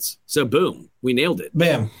defense. So boom, we nailed it.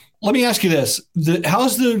 Bam. Let me ask you this.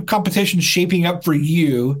 How's the competition shaping up for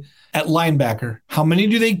you at linebacker? How many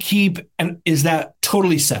do they keep, and is that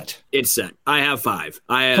totally set? It's set. I have 5.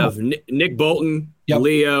 I have Nick Bolton,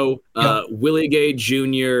 Leo, Willie Gay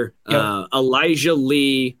Jr., Elijah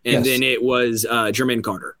Lee, and then it was Jermaine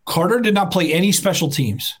Carter. Carter did not play any special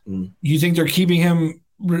teams. You think they're keeping him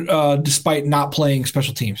despite not playing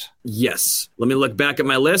special teams? Yes. Let me look back at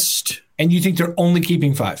my list. And you think they're only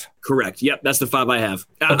keeping 5? Correct. Yep, that's the 5 I have.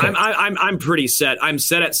 Okay. I'm pretty set. I'm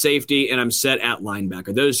set at safety and I'm set at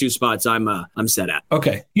linebacker. Those 2 spots I'm set at.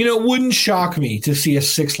 Okay. It wouldn't shock me to see a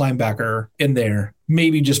 6 linebacker in there.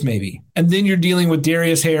 Maybe, just maybe. And then you're dealing with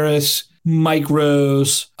Darius Harris, Mike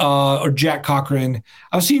Rose, or Jack Cochran.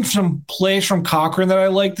 I've seen some plays from Cochran that I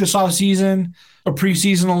like this offseason or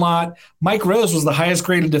preseason a lot. Mike Rose was the highest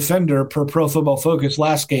graded defender per Pro Football Focus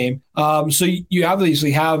last game. So you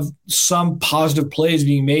obviously have some positive plays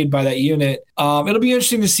being made by that unit. It'll be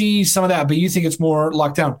interesting to see some of that, but you think it's more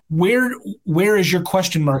locked down. Where is your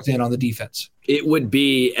question mark then on the defense? It would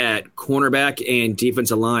be at cornerback and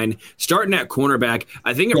defensive line. Starting at cornerback,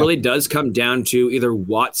 I think it really does come down to either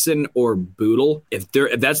Watson or Bootle. If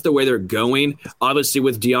that's the way they're going, obviously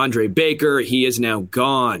with DeAndre Baker, he is now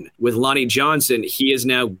gone. With Lonnie Johnson, he is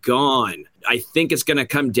now gone. I think it's going to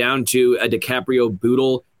come down to a DiCaprio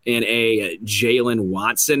Bootle and a Jalen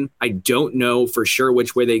Watson. I don't know for sure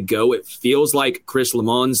which way they go. It feels like Chris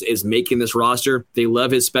Lamons is making this roster. They love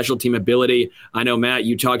his special team ability. I know, Matt,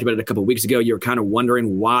 you talked about it a couple of weeks ago. You were kind of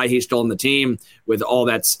wondering why he's still on the team with all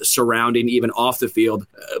that's surrounding, even off the field.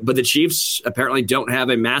 But the Chiefs apparently don't have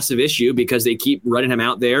a massive issue because they keep running him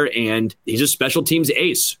out there, and he's a special teams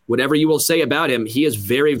ace. Whatever you will say about him, he is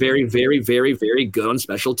very, very, very, very, very good on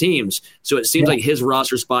special teams. So it seems like his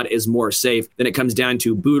roster spot is more safe than it comes down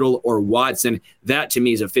to Bootle or Watson. That to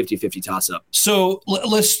me is a 50-50 toss-up. So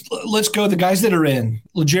let's go the guys that are in: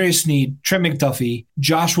 L'Jarius Sneed, Trent McDuffie,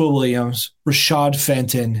 Joshua Williams, Rashad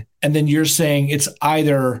Fenton, and then you're saying it's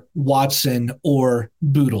either Watson or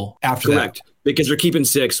Bootle after that. Correct. Because they're keeping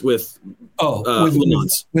 6 with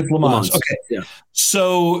Lamons. With Lamons. Okay. Yeah.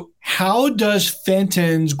 So how does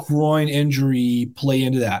Fenton's groin injury play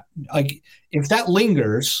into that? Like, if that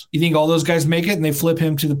lingers, you think all those guys make it and they flip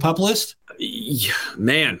him to the PUP list? Yeah,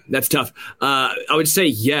 man, that's tough. I would say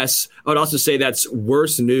yes. I would also say that's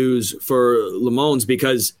worse news for Lamons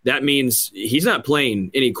because that means he's not playing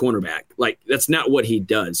any cornerback. Like, that's not what he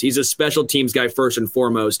does. He's a special teams guy first and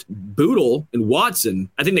foremost. Bootle and Watson,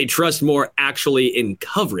 I think they trust more actually in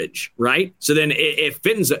coverage, right? So then if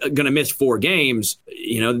Fenton's going to miss 4 games,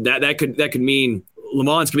 that could mean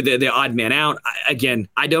Lamons could be the odd man out.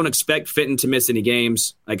 I don't expect Fenton to miss any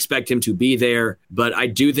games. I expect him to be there, but I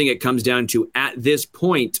do think it comes down to, at this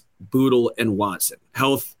point, Bootle and Watson.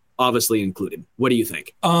 Health obviously included. What do you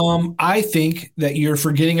think? I think that you're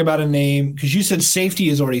forgetting about a name because you said safety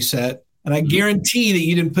is already set, and I guarantee that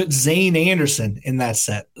you didn't put Zane Anderson in that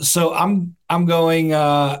set. So I'm going.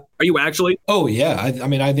 Are you actually? Oh yeah.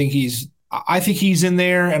 I think he's in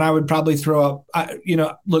there, and I would probably throw up.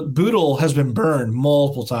 Look, Bootle has been burned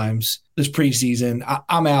multiple times this preseason.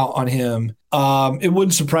 I'm out on him. It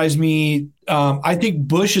wouldn't surprise me. I think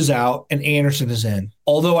Bush is out and Anderson is in.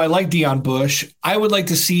 Although I like Deion Bush, I would like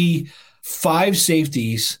to see 5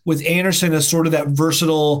 safeties with Anderson as sort of that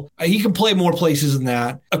versatile. He can play more places than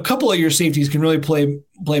that. A couple of your safeties can really play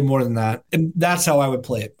more than that, and that's how I would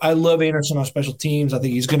play it. I love Anderson on special teams. I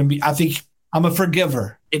think he's going to be. I think I'm a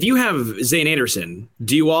forgiver. If you have Zane Anderson,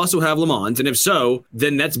 do you also have Lamons? And if so,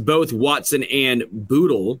 then that's both Watson and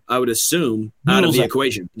Bootle, I would assume, out of the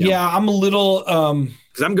equation. Yeah, I'm a little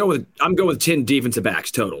because I'm going with 10 defensive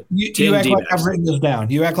backs total. You act like I've written this down.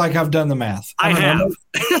 You act like I've done the math. I have.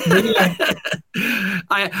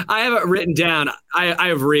 I have it written down. I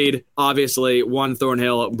have Reed, obviously, Juan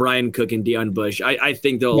Thornhill, Brian Cook, and Deion Bush. I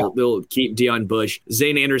think they'll keep Deion Bush.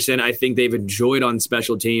 Zane Anderson, I think they've enjoyed on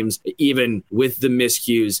special teams, even with the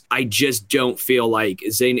miscues. I just don't feel like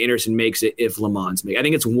Zane Anderson makes it if Lamons makes it. I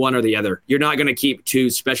think it's one or the other. You're not going to keep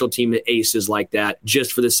 2 special team aces like that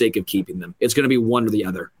just for the sake of keeping them. It's going to be one or the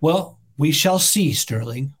other. Well, we shall see,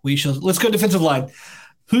 Sterling. Let's go defensive line.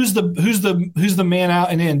 Who's the man out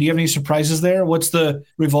and in? Do you have any surprises there? What's the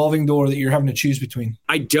revolving door that you're having to choose between?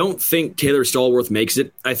 I don't think Taylor Stallworth makes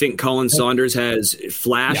it. I think Colin Saunders has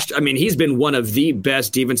flashed. Yeah. I mean, he's been one of the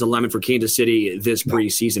best defensive linemen for Kansas City this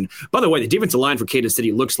preseason. By the way, the defensive line for Kansas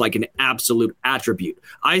City looks like an absolute attribute.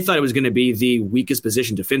 I thought it was going to be the weakest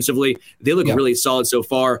position defensively. They look really solid so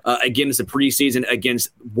far. Again, it's a preseason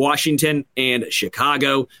against Washington and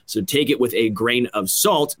Chicago, so take it with a grain of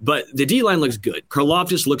salt. But the D-line looks good.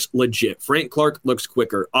 Karlaftis looks legit. Frank Clark looks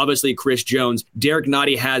quicker. Obviously, Chris Jones. Derek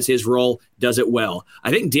Nottie has his role, does it well.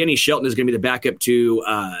 I think Danny Shelton is going to be the backup to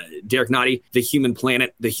Derek Nottie, the human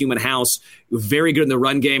planet, the human house, very good in the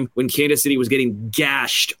run game. When Kansas City was getting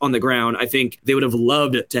gashed on the ground, I think they would have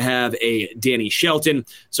loved to have a Danny Shelton.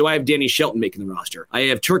 So I have Danny Shelton making the roster. I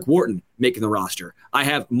have Turk Wharton making the roster. I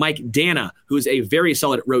have Mike Dana, who's a very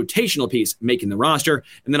solid rotational piece, making the roster.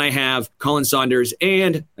 And then I have Colin Saunders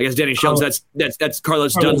and I guess Danny Shelton. That's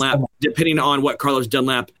Carlos Dunlap, depending on what Carlos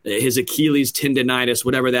Dunlap, his Achilles tendonitis,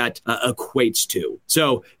 whatever that equates to.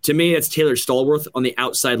 So to me, it's Taylor Stallworth on the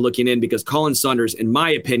outside looking in, because Colin Saunders, in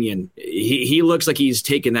my opinion, he looks like he's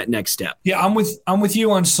taken that next step. Yeah, I'm with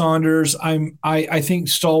you on Saunders. I think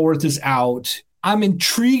Stallworth is out. I'm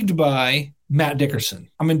intrigued by Matt Dickerson.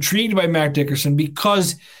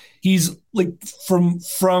 Because he's like from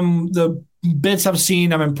the bits I've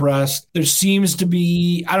seen, I'm impressed. There seems to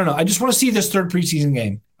be, I don't know. I just want to see this third preseason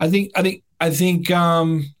game. I think at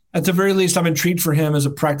the very least, I'm intrigued for him as a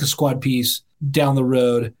practice squad piece down the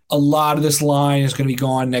road. A lot of this line is going to be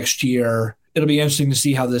gone next year. It'll be interesting to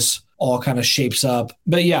see how this all kind of shapes up.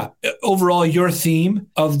 But yeah, overall, your theme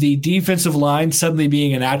of the defensive line suddenly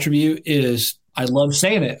being an attribute is, I love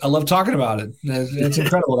saying it. I love talking about it. It's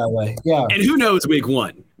incredible that way. Yeah. And who knows week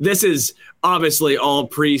one? This is obviously all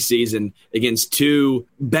preseason against two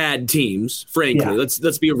bad teams, frankly. Yeah.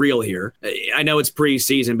 Let's be real here. I know it's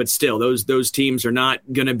preseason, but still, those teams are not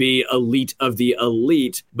going to be elite of the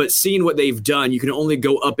elite. But seeing what they've done, you can only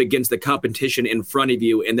go up against the competition in front of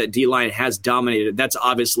you, and that D-line has dominated. That's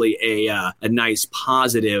obviously a nice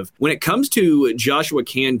positive. When it comes to Joshua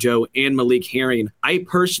Kando and Malik Herring, I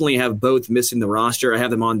personally have both missing the roster. I have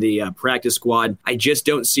them on the practice squad. I just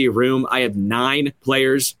don't see room. I have 9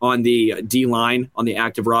 players on the D-line on the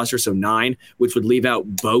active roster, so 9, which would leave out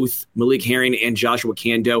both Malik Herring and Joshua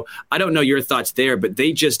Kando. I don't know your thoughts there, but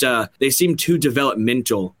they just they seem too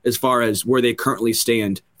developmental as far as where they currently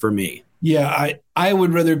stand for me. Yeah, I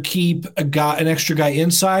would rather keep an extra guy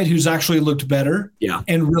inside who's actually looked better,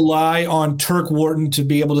 and rely on Turk Wharton to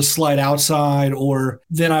be able to slide outside, or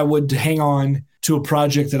then I would hang on to a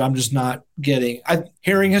project that I'm just not getting.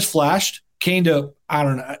 Herring has flashed. Kando, I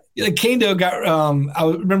don't know. Kando got.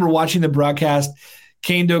 I remember watching the broadcast.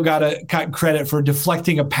 Kando got credit for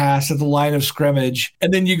deflecting a pass at the line of scrimmage,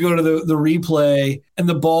 and then you go to the replay, and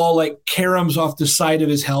the ball like caroms off the side of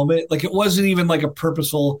his helmet. Like it wasn't even like a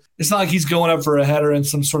purposeful. It's not like he's going up for a header in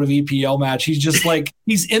some sort of EPL match. He's just like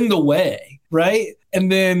he's in the way, right? And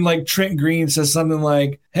then like Trent Green says something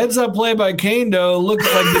like, heads up play by Kando, look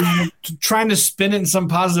like trying to spin it in some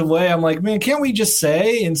positive way. I'm like, man, can't we just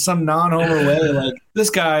say in some non-homer way, like this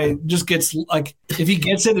guy just gets like, if he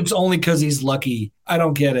gets it, it's only because he's lucky. I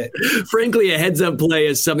don't get it. Frankly, a heads up play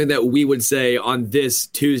is something that we would say on this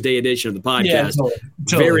Tuesday edition of the podcast. Yeah,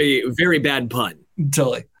 totally. Very, very bad pun.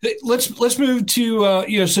 Totally. Let's move to,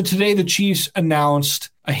 so today the Chiefs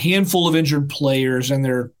announced a handful of injured players and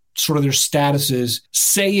their statuses,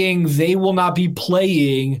 saying they will not be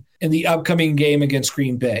playing in the upcoming game against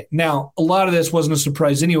Green Bay. Now, a lot of this wasn't a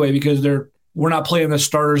surprise anyway, because we're not playing the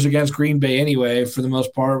starters against Green Bay anyway, for the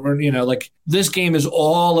most part. Like this game is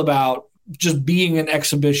all about just being an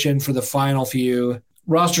exhibition for the final few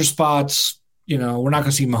roster spots. We're not going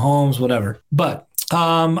to see Mahomes, whatever. But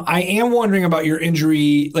I am wondering about your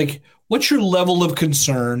injury. Like, what's your level of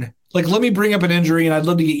concern? Like, let me bring up an injury, and I'd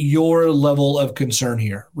love to get your level of concern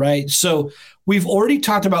here, right? So we've already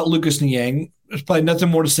talked about Lucas Niang. There's probably nothing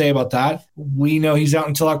more to say about that. We know he's out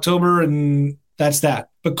until October, and that's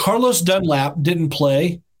that. But Carlos Dunlap didn't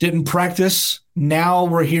practice. Now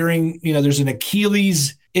we're hearing, there's an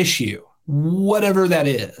Achilles issue, whatever that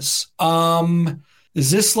is.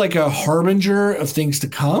 Is this like a harbinger of things to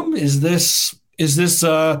come? Is this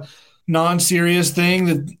a non-serious thing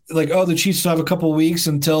that like, oh, the Chiefs have a couple of weeks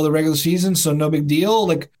until the regular season, so no big deal?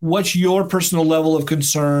 Like, what's your personal level of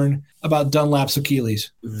concern about Dunlap's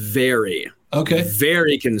Achilles? Very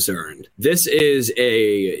concerned. This is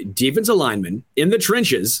a defensive lineman in the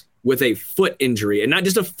trenches with a foot injury, and not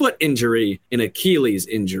just a foot injury, an Achilles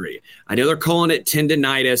injury. I know they're calling it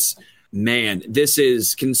tendonitis. Man, this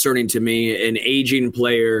is concerning to me. An aging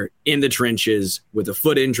player in the trenches with a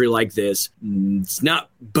foot injury like this, it's not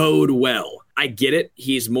bode well. I get it.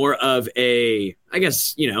 He's more of a, I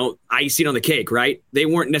guess, icing on the cake, right? They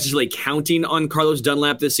weren't necessarily counting on Carlos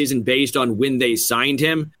Dunlap this season based on when they signed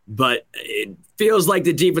him, but it feels like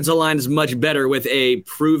the defensive line is much better with a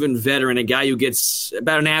proven veteran, a guy who gets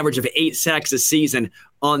about an average of 8 sacks a season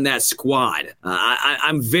on that squad.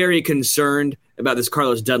 I'm very concerned about this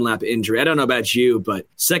Carlos Dunlap injury. I don't know about you, but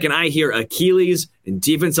second I hear Achilles and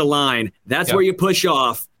defensive line, that's where you push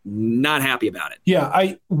off. Not happy about it. Yeah,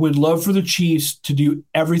 I would love for the Chiefs to do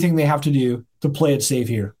everything they have to do to play it safe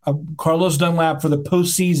here. Carlos Dunlap for the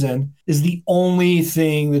postseason is the only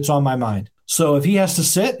thing that's on my mind. So if he has to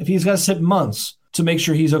sit, if he's got to sit months to make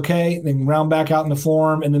sure he's okay, then round back out into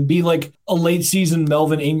form and then be like a late season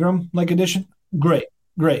Melvin Ingram like addition, great.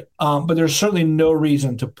 But there's certainly no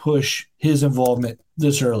reason to push his involvement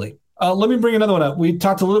this early. Let me bring another one up. We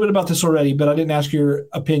talked a little bit about this already, but I didn't ask your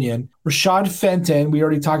opinion. Rashad Fenton, we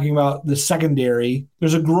already talking about the secondary.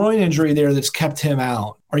 There's a groin injury there that's kept him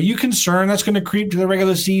out. Are you concerned that's going to creep to the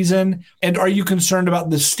regular season? And are you concerned about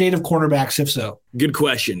the state of cornerbacks, if so? Good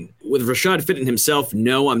question. With Rashad Fenton himself,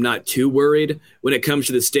 no, I'm not too worried. When it comes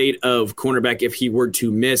to the state of cornerback, if he were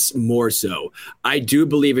to miss, more so. I do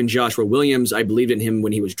believe in Joshua Williams. I believed in him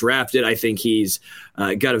when he was drafted. I think he's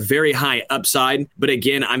got a very high upside. But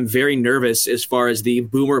again, I'm very nervous as far as the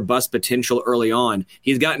boomer bust potential early on.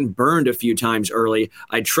 He's gotten burned a few times early.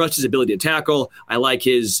 I trust his ability to tackle. I like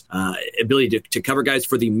his ability to cover guys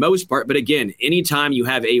for the most part. But again, anytime you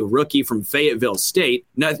have a rookie from Fayetteville State,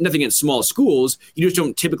 nothing against small schools, you just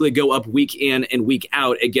don't typically go up week in and week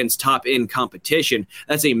out against top-end competition.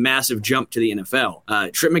 That's a massive jump to the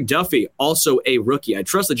NFL. Trent McDuffie, also a rookie. I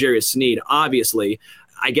trust L'Jarius Sneed, obviously.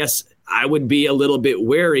 I guess I would be a little bit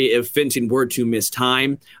wary if Fenton were to miss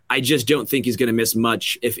time. I just don't think he's going to miss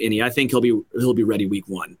much, if any. I think he'll be ready week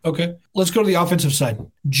one. Okay. Let's go to the offensive side.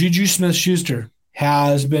 Juju Smith-Schuster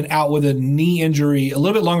has been out with a knee injury a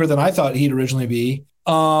little bit longer than I thought he'd originally be.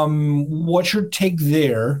 What's your take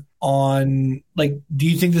there on, do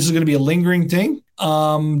you think this is going to be a lingering thing?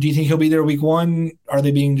 Do you think he'll be there week one? Are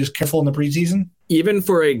they being just careful in the preseason? Even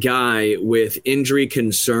for a guy with injury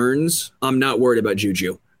concerns, I'm not worried about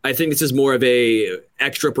Juju. I think this is more of a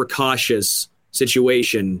extra precautious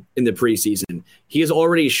situation in the preseason. He has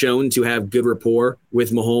already shown to have good rapport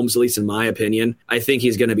with Mahomes, at least in my opinion. I think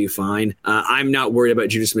he's going to be fine. I'm not worried about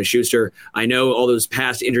Juju Smith-Schuster. I know all those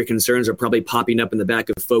past injury concerns are probably popping up in the back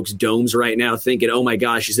of folks' domes right now, thinking, oh my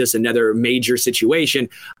gosh, is this another major situation?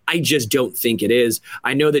 I just don't think it is.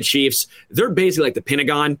 I know the Chiefs, they're basically like the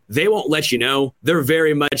Pentagon. They won't let you know. They're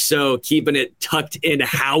very much so keeping it tucked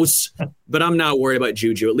in-house. But I'm not worried about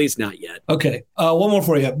Juju, at least not yet. Okay. One more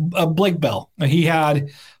for you. Blake Bell. He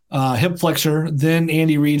had hip flexor. Then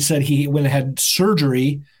Andy Reid said he went and had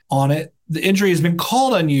surgery on it. The injury has been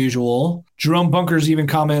called unusual. Jerome Bunkers even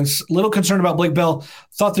comments, little concerned about Blake Bell.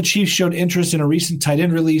 Thought the Chiefs showed interest in a recent tight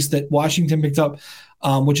end release that Washington picked up,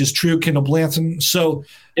 which is true, Kendall Blanton. So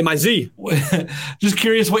MIZ. Just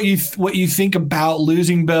curious what you think about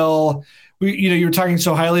losing Bell. You were talking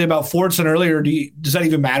so highly about Fordson earlier. Does that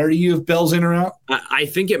even matter to you if Bell's in or out? I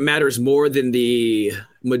think it matters more than the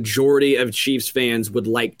majority of Chiefs fans would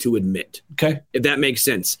like to admit. Okay. If that makes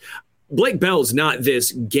sense. Blake Bell's not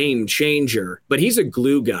this game changer, but he's a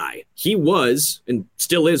glue guy. He was, and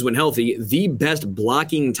still is when healthy, the best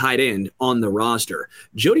blocking tight end on the roster.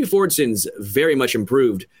 Jody Fordson's very much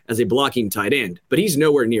improved as a blocking tight end, but he's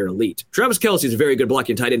nowhere near elite. Travis Kelce's a very good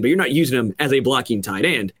blocking tight end, but you're not using him as a blocking tight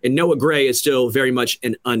end. And Noah Gray is still very much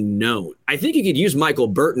an unknown. I think you could use Michael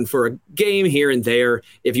Burton for a game here and there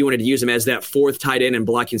if you wanted to use him as that fourth tight end in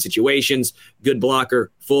blocking situations. Good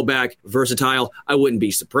blocker, fullback, versatile. I wouldn't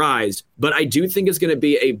be surprised. But I do think it's going to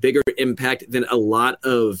be a bigger impact than a lot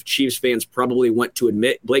of Chiefs fans probably want to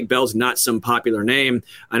admit. Blake Bell's not some popular name.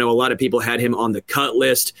 I know a lot of people had him on the cut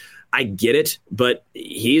list. I get it, but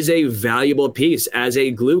he's a valuable piece as a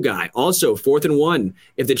glue guy. Also, 4th and 1.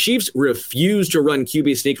 If the Chiefs refuse to run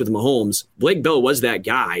QB sneaks with Mahomes, Blake Bell was that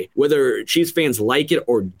guy. Whether Chiefs fans like it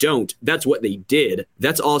or don't, that's what they did.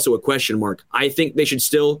 That's also a question mark. I think they should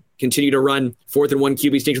still continue to run 4th and 1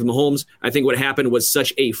 QB sneaks with Mahomes. I think what happened was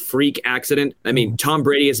such a freak accident. I mean, Tom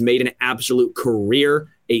Brady has made an absolute career,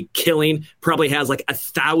 a killing, probably has like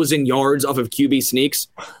 1,000 yards off of QB sneaks.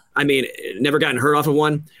 I mean, never gotten hurt off of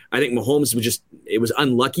one. I think Mahomes was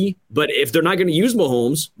unlucky. But if they're not going to use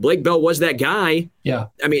Mahomes, Blake Bell was that guy. Yeah.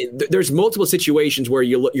 I mean, there's multiple situations where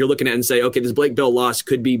you're looking at it and say, okay, this Blake Bell loss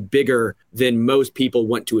could be bigger than most people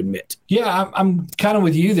want to admit. Yeah, I'm kind of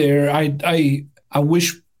with you there. I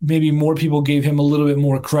wish maybe more people gave him a little bit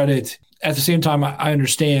more credit. At the same time, I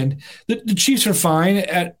understand. The Chiefs are fine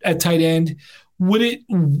at tight end. Would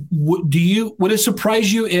it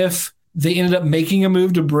surprise you if they ended up making a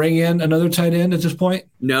move to bring in another tight end at this point?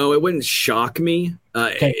 No, it wouldn't shock me.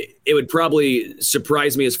 Okay. It would probably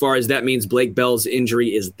surprise me as far as that means Blake Bell's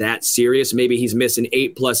injury is that serious. Maybe he's missing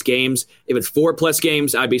 8+ games. If it's 4+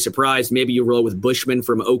 games, I'd be surprised. Maybe you roll with Bushman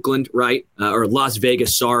from Oakland, right? Or Las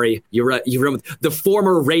Vegas, sorry. You run with the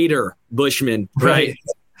former Raider Bushman, right?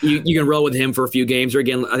 you can roll with him for a few games. Or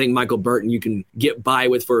again, I think Michael Burton you can get by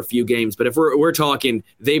with for a few games. But if we're talking,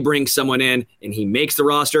 they bring someone in and he makes the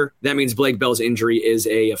roster, that means Blake Bell's injury is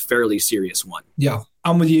a fairly serious one. Yeah,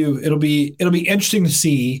 I'm with you. It'll be interesting to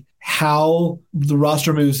see how the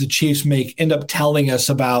roster moves the Chiefs make end up telling us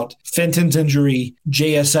about Fenton's injury,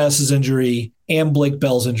 JSS's injury, and Blake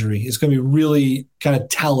Bell's injury. It's going to be really kind of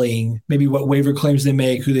telling maybe what waiver claims they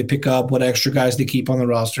make, who they pick up, what extra guys they keep on the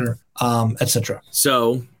roster, etc.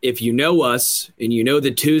 So if you know us and you know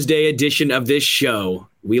the Tuesday edition of this show,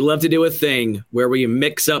 we love to do a thing where we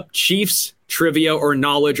mix up Chiefs trivia or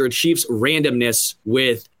knowledge or Chiefs randomness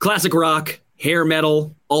with classic rock, hair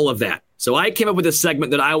metal, all of that. So I came up with a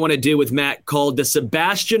segment that I want to do with Matt called the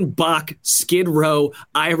Sebastian Bach Skid Row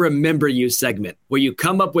I Remember You segment, where you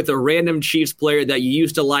come up with a random Chiefs player that you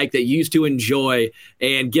used to like, that you used to enjoy,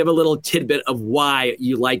 and give a little tidbit of why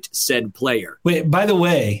you liked said player. Wait, by the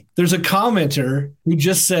way, there's a commenter who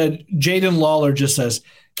just said, Jaden Lawler just says,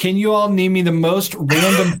 can you all name me the most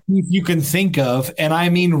random Chief you can think of? And I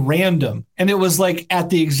mean random. And it was like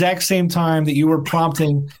at the exact same time that you were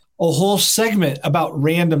prompting a whole segment about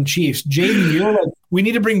random Chiefs. Jaden, you're like, we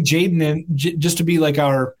need to bring Jaden in just to be like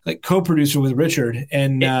our co-producer with Richard.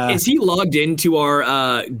 And is he logged into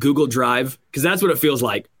our Google Drive? Because that's what it feels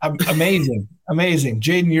like. Amazing.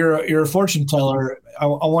 Jaden, you're a fortune teller. I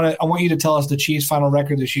want you to tell us the Chiefs' final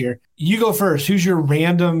record this year. You go first. Who's your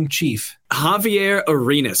random Chief? Javier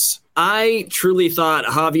Arenas. I truly thought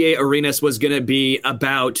Javier Arenas was going to be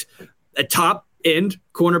about a top end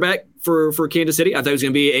cornerback for Kansas City. I thought he was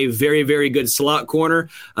going to be a very, very good slot corner.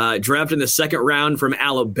 Drafted in the second round from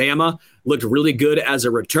Alabama. Looked really good as a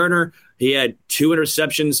returner. He had 2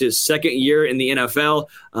 interceptions his second year in the NFL.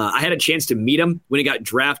 I had a chance to meet him when he got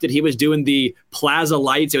drafted. He was doing the Plaza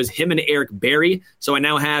Lights. It was him and Eric Berry. So I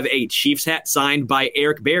now have a Chiefs hat signed by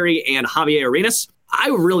Eric Berry and Javier Arenas. I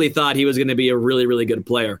really thought he was going to be a really, really good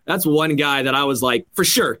player. That's one guy that I was like, for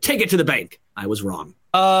sure, take it to the bank. I was wrong.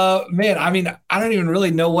 Man, I mean, I don't even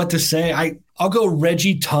really know what to say. I'll go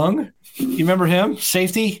Reggie Tongue. You remember him?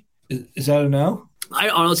 Safety? Is that a no? I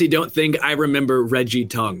honestly don't think I remember Reggie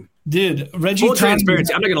Tongue. Dude, Reggie Full Tongue.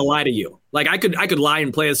 transparency, I'm not going to lie to you. Like, I could lie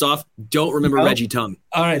and play this off. Don't remember Reggie Tongue.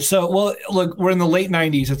 All right. So, well, look, we're in the late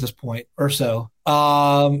 90s at this point or so.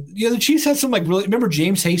 The Chiefs had some really, remember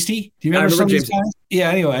James Hasty? Do you remember some of these guys? Yeah,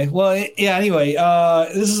 anyway.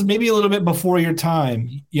 This is maybe a little bit before your time,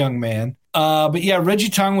 young man. But yeah, Reggie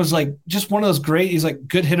Tongue was just one of those great, he's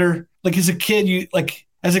good hitter. As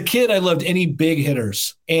a kid, I loved any big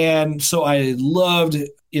hitters. And so I loved,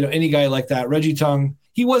 any guy like that. Reggie Tongue,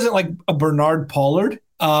 he wasn't like a Bernard Pollard.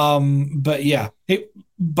 But yeah.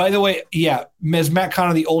 By the way, yeah, is Matt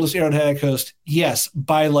Connor the oldest Arrowhead head coach? Yes,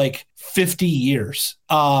 by 50 years.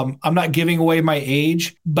 I'm not giving away my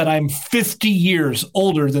age, but I'm 50 years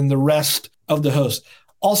older than the rest of the hosts.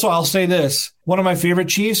 Also, I'll say this. One of my favorite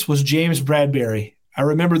Chiefs was James Bradbury. I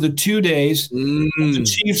remember the 2 days the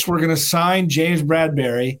Chiefs were going to sign James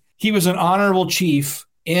Bradbury. He was an honorable Chief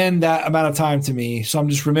in that amount of time to me. So I'm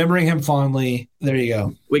just remembering him fondly. There you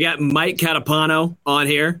go. We got Mike Catapano on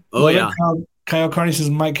here. Oh, yeah. Kyle Carney says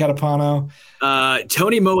Mike Catapano.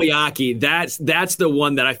 Tony Moeaki, that's the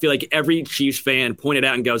one that I feel like every Chiefs fan pointed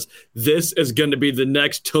out and goes, this is going to be the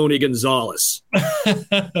next Tony Gonzalez.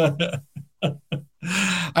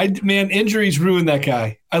 Injuries ruined that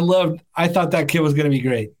guy. I thought that kid was going to be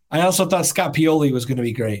great. I also thought Scott Pioli was going to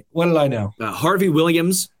be great. What did I know? Harvey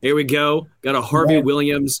Williams. Here we go. Got a Harvey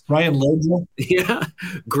Williams. Ryan Loza. Yeah.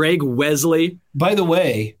 Greg Wesley. By the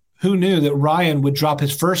way, who knew that Ryan would drop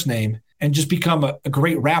his first name and just become a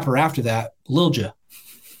great rapper after that? Lilja.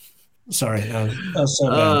 Sorry. So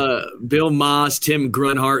bad. Bill Moss, Tim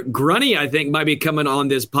Grunhart. Grunny, I think, might be coming on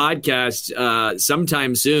this podcast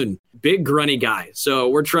sometime soon. Big Grunny guy. So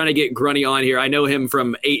we're trying to get Grunny on here. I know him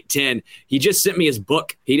from 810. He just sent me his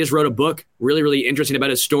book. He just wrote a book, really, really interesting about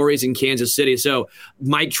his stories in Kansas City. So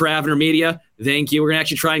Mike Travner Media, thank you. We're going to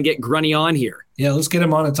actually try and get Grunny on here. Yeah, let's get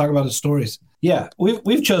him on and talk about his stories. Yeah,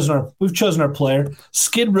 we've chosen our player.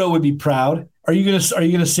 Skid Row would be proud. Are you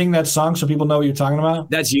gonna sing that song so people know what you're talking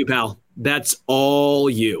about? That's you, pal. That's all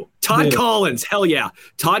you. Todd Collins, hell yeah.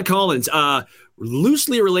 Todd Collins,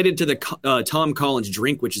 loosely related to the Tom Collins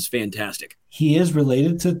drink, which is fantastic. He is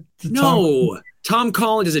related to Tom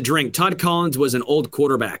Collins is a drink. Todd Collins was an old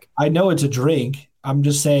quarterback. I know it's a drink. I'm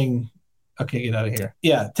just saying. Okay, get out of here.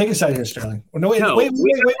 Yeah, take us out of here, Sterling. Wait.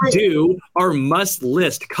 Do our must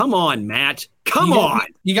list. Come on, Matt. Come on.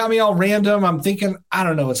 You got me all random. I'm thinking, I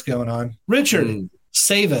don't know what's going on. Richard,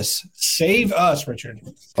 save us. Save us, Richard.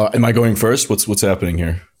 Am I going first? What's happening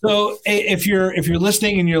here? So if you're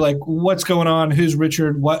listening and you're like, what's going on? Who's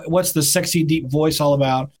Richard? What's the sexy deep voice all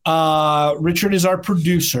about? Richard is our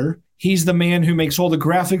producer. He's the man who makes all the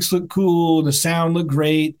graphics look cool, the sound look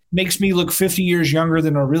great, makes me look 50 years younger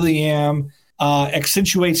than I really am,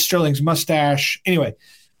 accentuates Sterling's mustache. Anyway,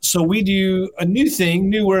 so we do a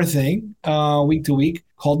newer thing, week to week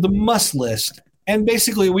called the Must List. And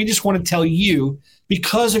basically, we just want to tell you,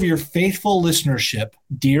 because of your faithful listenership,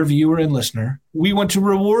 dear viewer and listener, we want to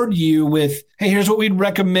reward you with, hey, here's what we'd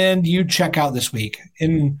recommend you check out this week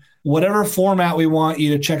in whatever format we want you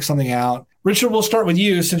to check something out. Richard, we'll start with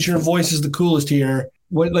you since your voice is the coolest here.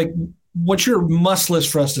 What's your must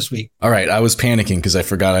list for us this week? All right. I was panicking because I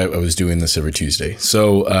forgot I was doing this every Tuesday.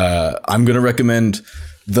 So I'm going to recommend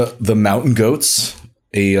the Mountain Goats,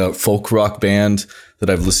 a folk rock band that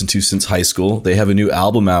I've listened to since high school. They have a new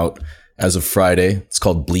album out as of Friday. It's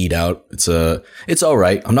called Bleed Out. It's all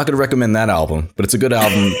right. I'm not going to recommend that album, but it's a good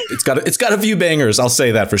album. It's got a few bangers. I'll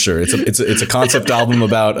say that for sure. It's a concept album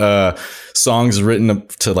about songs written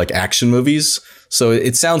to like action movies. So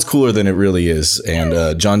it sounds cooler than it really is.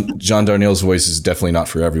 And John Darnielle's voice is definitely not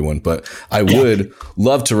for everyone, but I would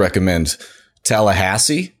love to recommend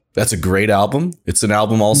Tallahassee. That's a great album. It's an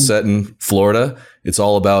album all set in Florida. It's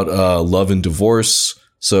all about love and divorce.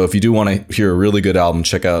 So if you do want to hear a really good album,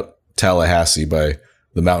 check out Tallahassee by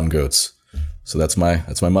the Mountain Goats. So that's my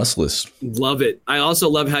must list. Love it. I also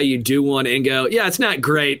love how you do one and go, yeah, it's not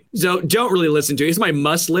great, so don't really listen to it. It's my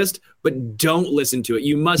must list, but don't listen to it.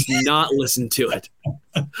 You must not listen to it.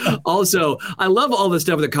 Also, I love all the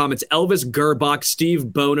stuff in the comments. Elvis Gerbach,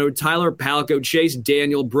 Steve Bono, Tyler Palco, Chase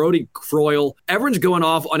Daniel, Brody Croyle. Everyone's going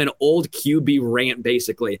off on an old QB rant,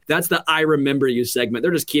 basically. That's the I Remember You segment.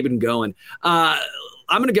 They're just keeping going.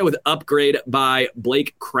 I'm going to go with Upgrade by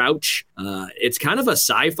Blake Crouch. It's kind of a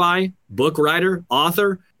sci-fi book writer,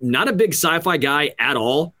 author. Not a big sci-fi guy at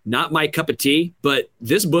all. Not my cup of tea, but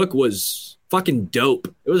this book was fucking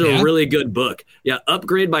dope. It was a really good book. Yeah,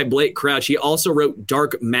 Upgrade by Blake Crouch. He also wrote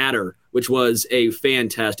Dark Matter, which was a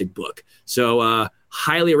fantastic book. So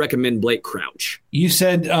highly recommend Blake Crouch. You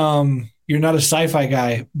said you're not a sci-fi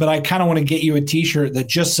guy, but I kind of want to get you a t-shirt that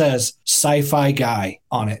just says sci-fi guy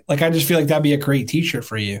on it. Like, I just feel like that'd be a great t-shirt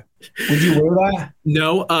for you. Would you wear that?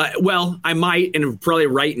 No. Well, I might, and probably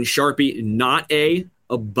write in Sharpie, not a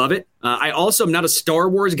above it. I also am not a Star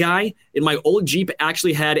Wars guy, and my old Jeep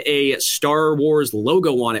actually had a Star Wars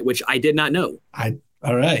logo on it, which I did not know.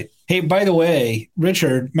 All right. Hey, by the way,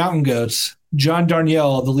 Richard, Mountain Goats, John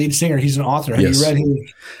Darnielle, the lead singer, he's an author. Have you read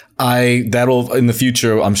him? That'll in the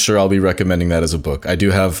future, I'm sure I'll be recommending that as a book. I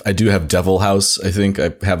do have Devil House. I think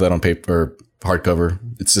I have that on paper, hardcover.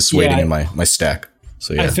 It's just waiting in my stack.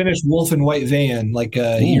 So yeah. I finished Wolf and White Van like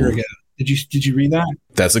a year ago. Did you read that?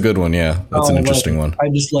 That's a good one. Yeah. That's an interesting one. I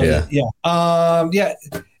just love it. Yeah.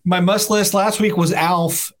 My must list last week was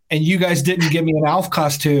Alf, and you guys didn't give me an Alf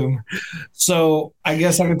costume. So I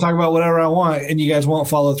guess I can talk about whatever I want and you guys won't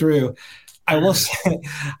follow through. I will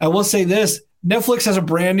say this. Netflix has a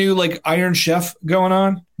brand new like Iron Chef going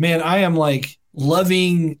on. Man, I am like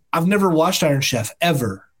loving. I've never watched Iron Chef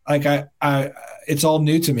ever. Like I it's all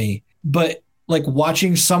new to me. But like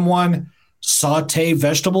watching someone saute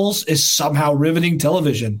vegetables is somehow riveting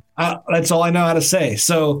television. That's all I know how to say.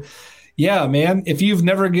 So yeah, man, if you've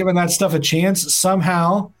never given that stuff a chance,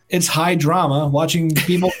 somehow it's high drama watching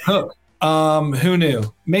people cook. Who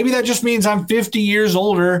knew? Maybe that just means I'm 50 years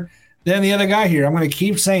older than the other guy here. I'm going to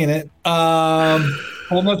keep saying it.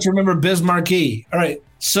 Old enough to remember Biz Marquee. All right.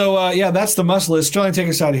 So, that's the must list. Sterling, take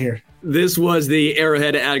us out of here. This was the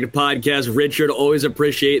Arrowhead Addict Podcast. Richard, always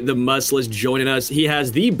appreciate the must list joining us. He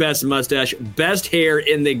has the best mustache, best hair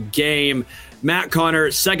in the game. Matt Connor,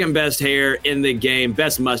 second best hair in the game.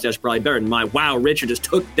 Best mustache, probably better than mine. Wow, Richard just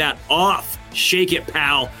took that off. Shake it,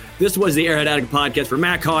 pal. This was the Airhead Addict Podcast. For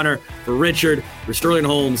Matt Connor, for Richard, for Sterling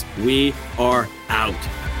Holmes, we are out.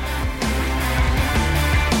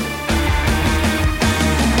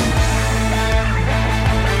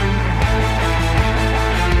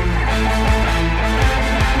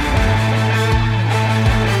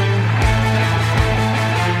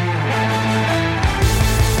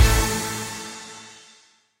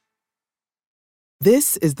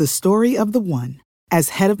 This is the story of the one. As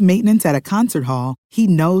head of maintenance at a concert hall, he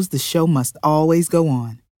knows the show must always go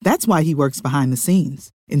on. That's why he works behind the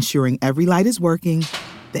scenes, ensuring every light is working,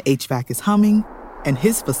 the HVAC is humming, and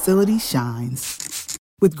his facility shines.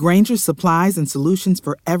 With Grainger's supplies and solutions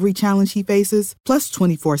for every challenge he faces, plus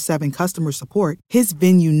 24/7 customer support, his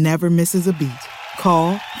venue never misses a beat.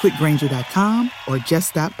 Call quickgrainger.com or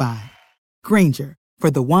just stop by. Grainger,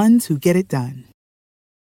 for the ones who get it done.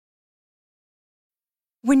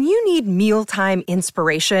 When you need mealtime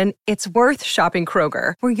inspiration, it's worth shopping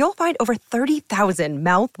Kroger, where you'll find over 30,000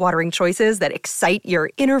 mouth-watering choices that excite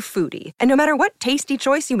your inner foodie. And no matter what tasty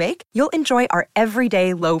choice you make, you'll enjoy our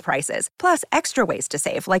everyday low prices, plus extra ways to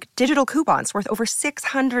save, like digital coupons worth over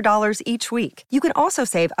 $600 each week. You can also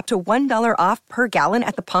save up to $1 off per gallon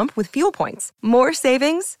at the pump with fuel points. More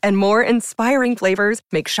savings and more inspiring flavors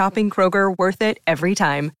make shopping Kroger worth it every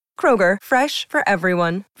time. Kroger, fresh for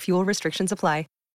everyone. Fuel restrictions apply.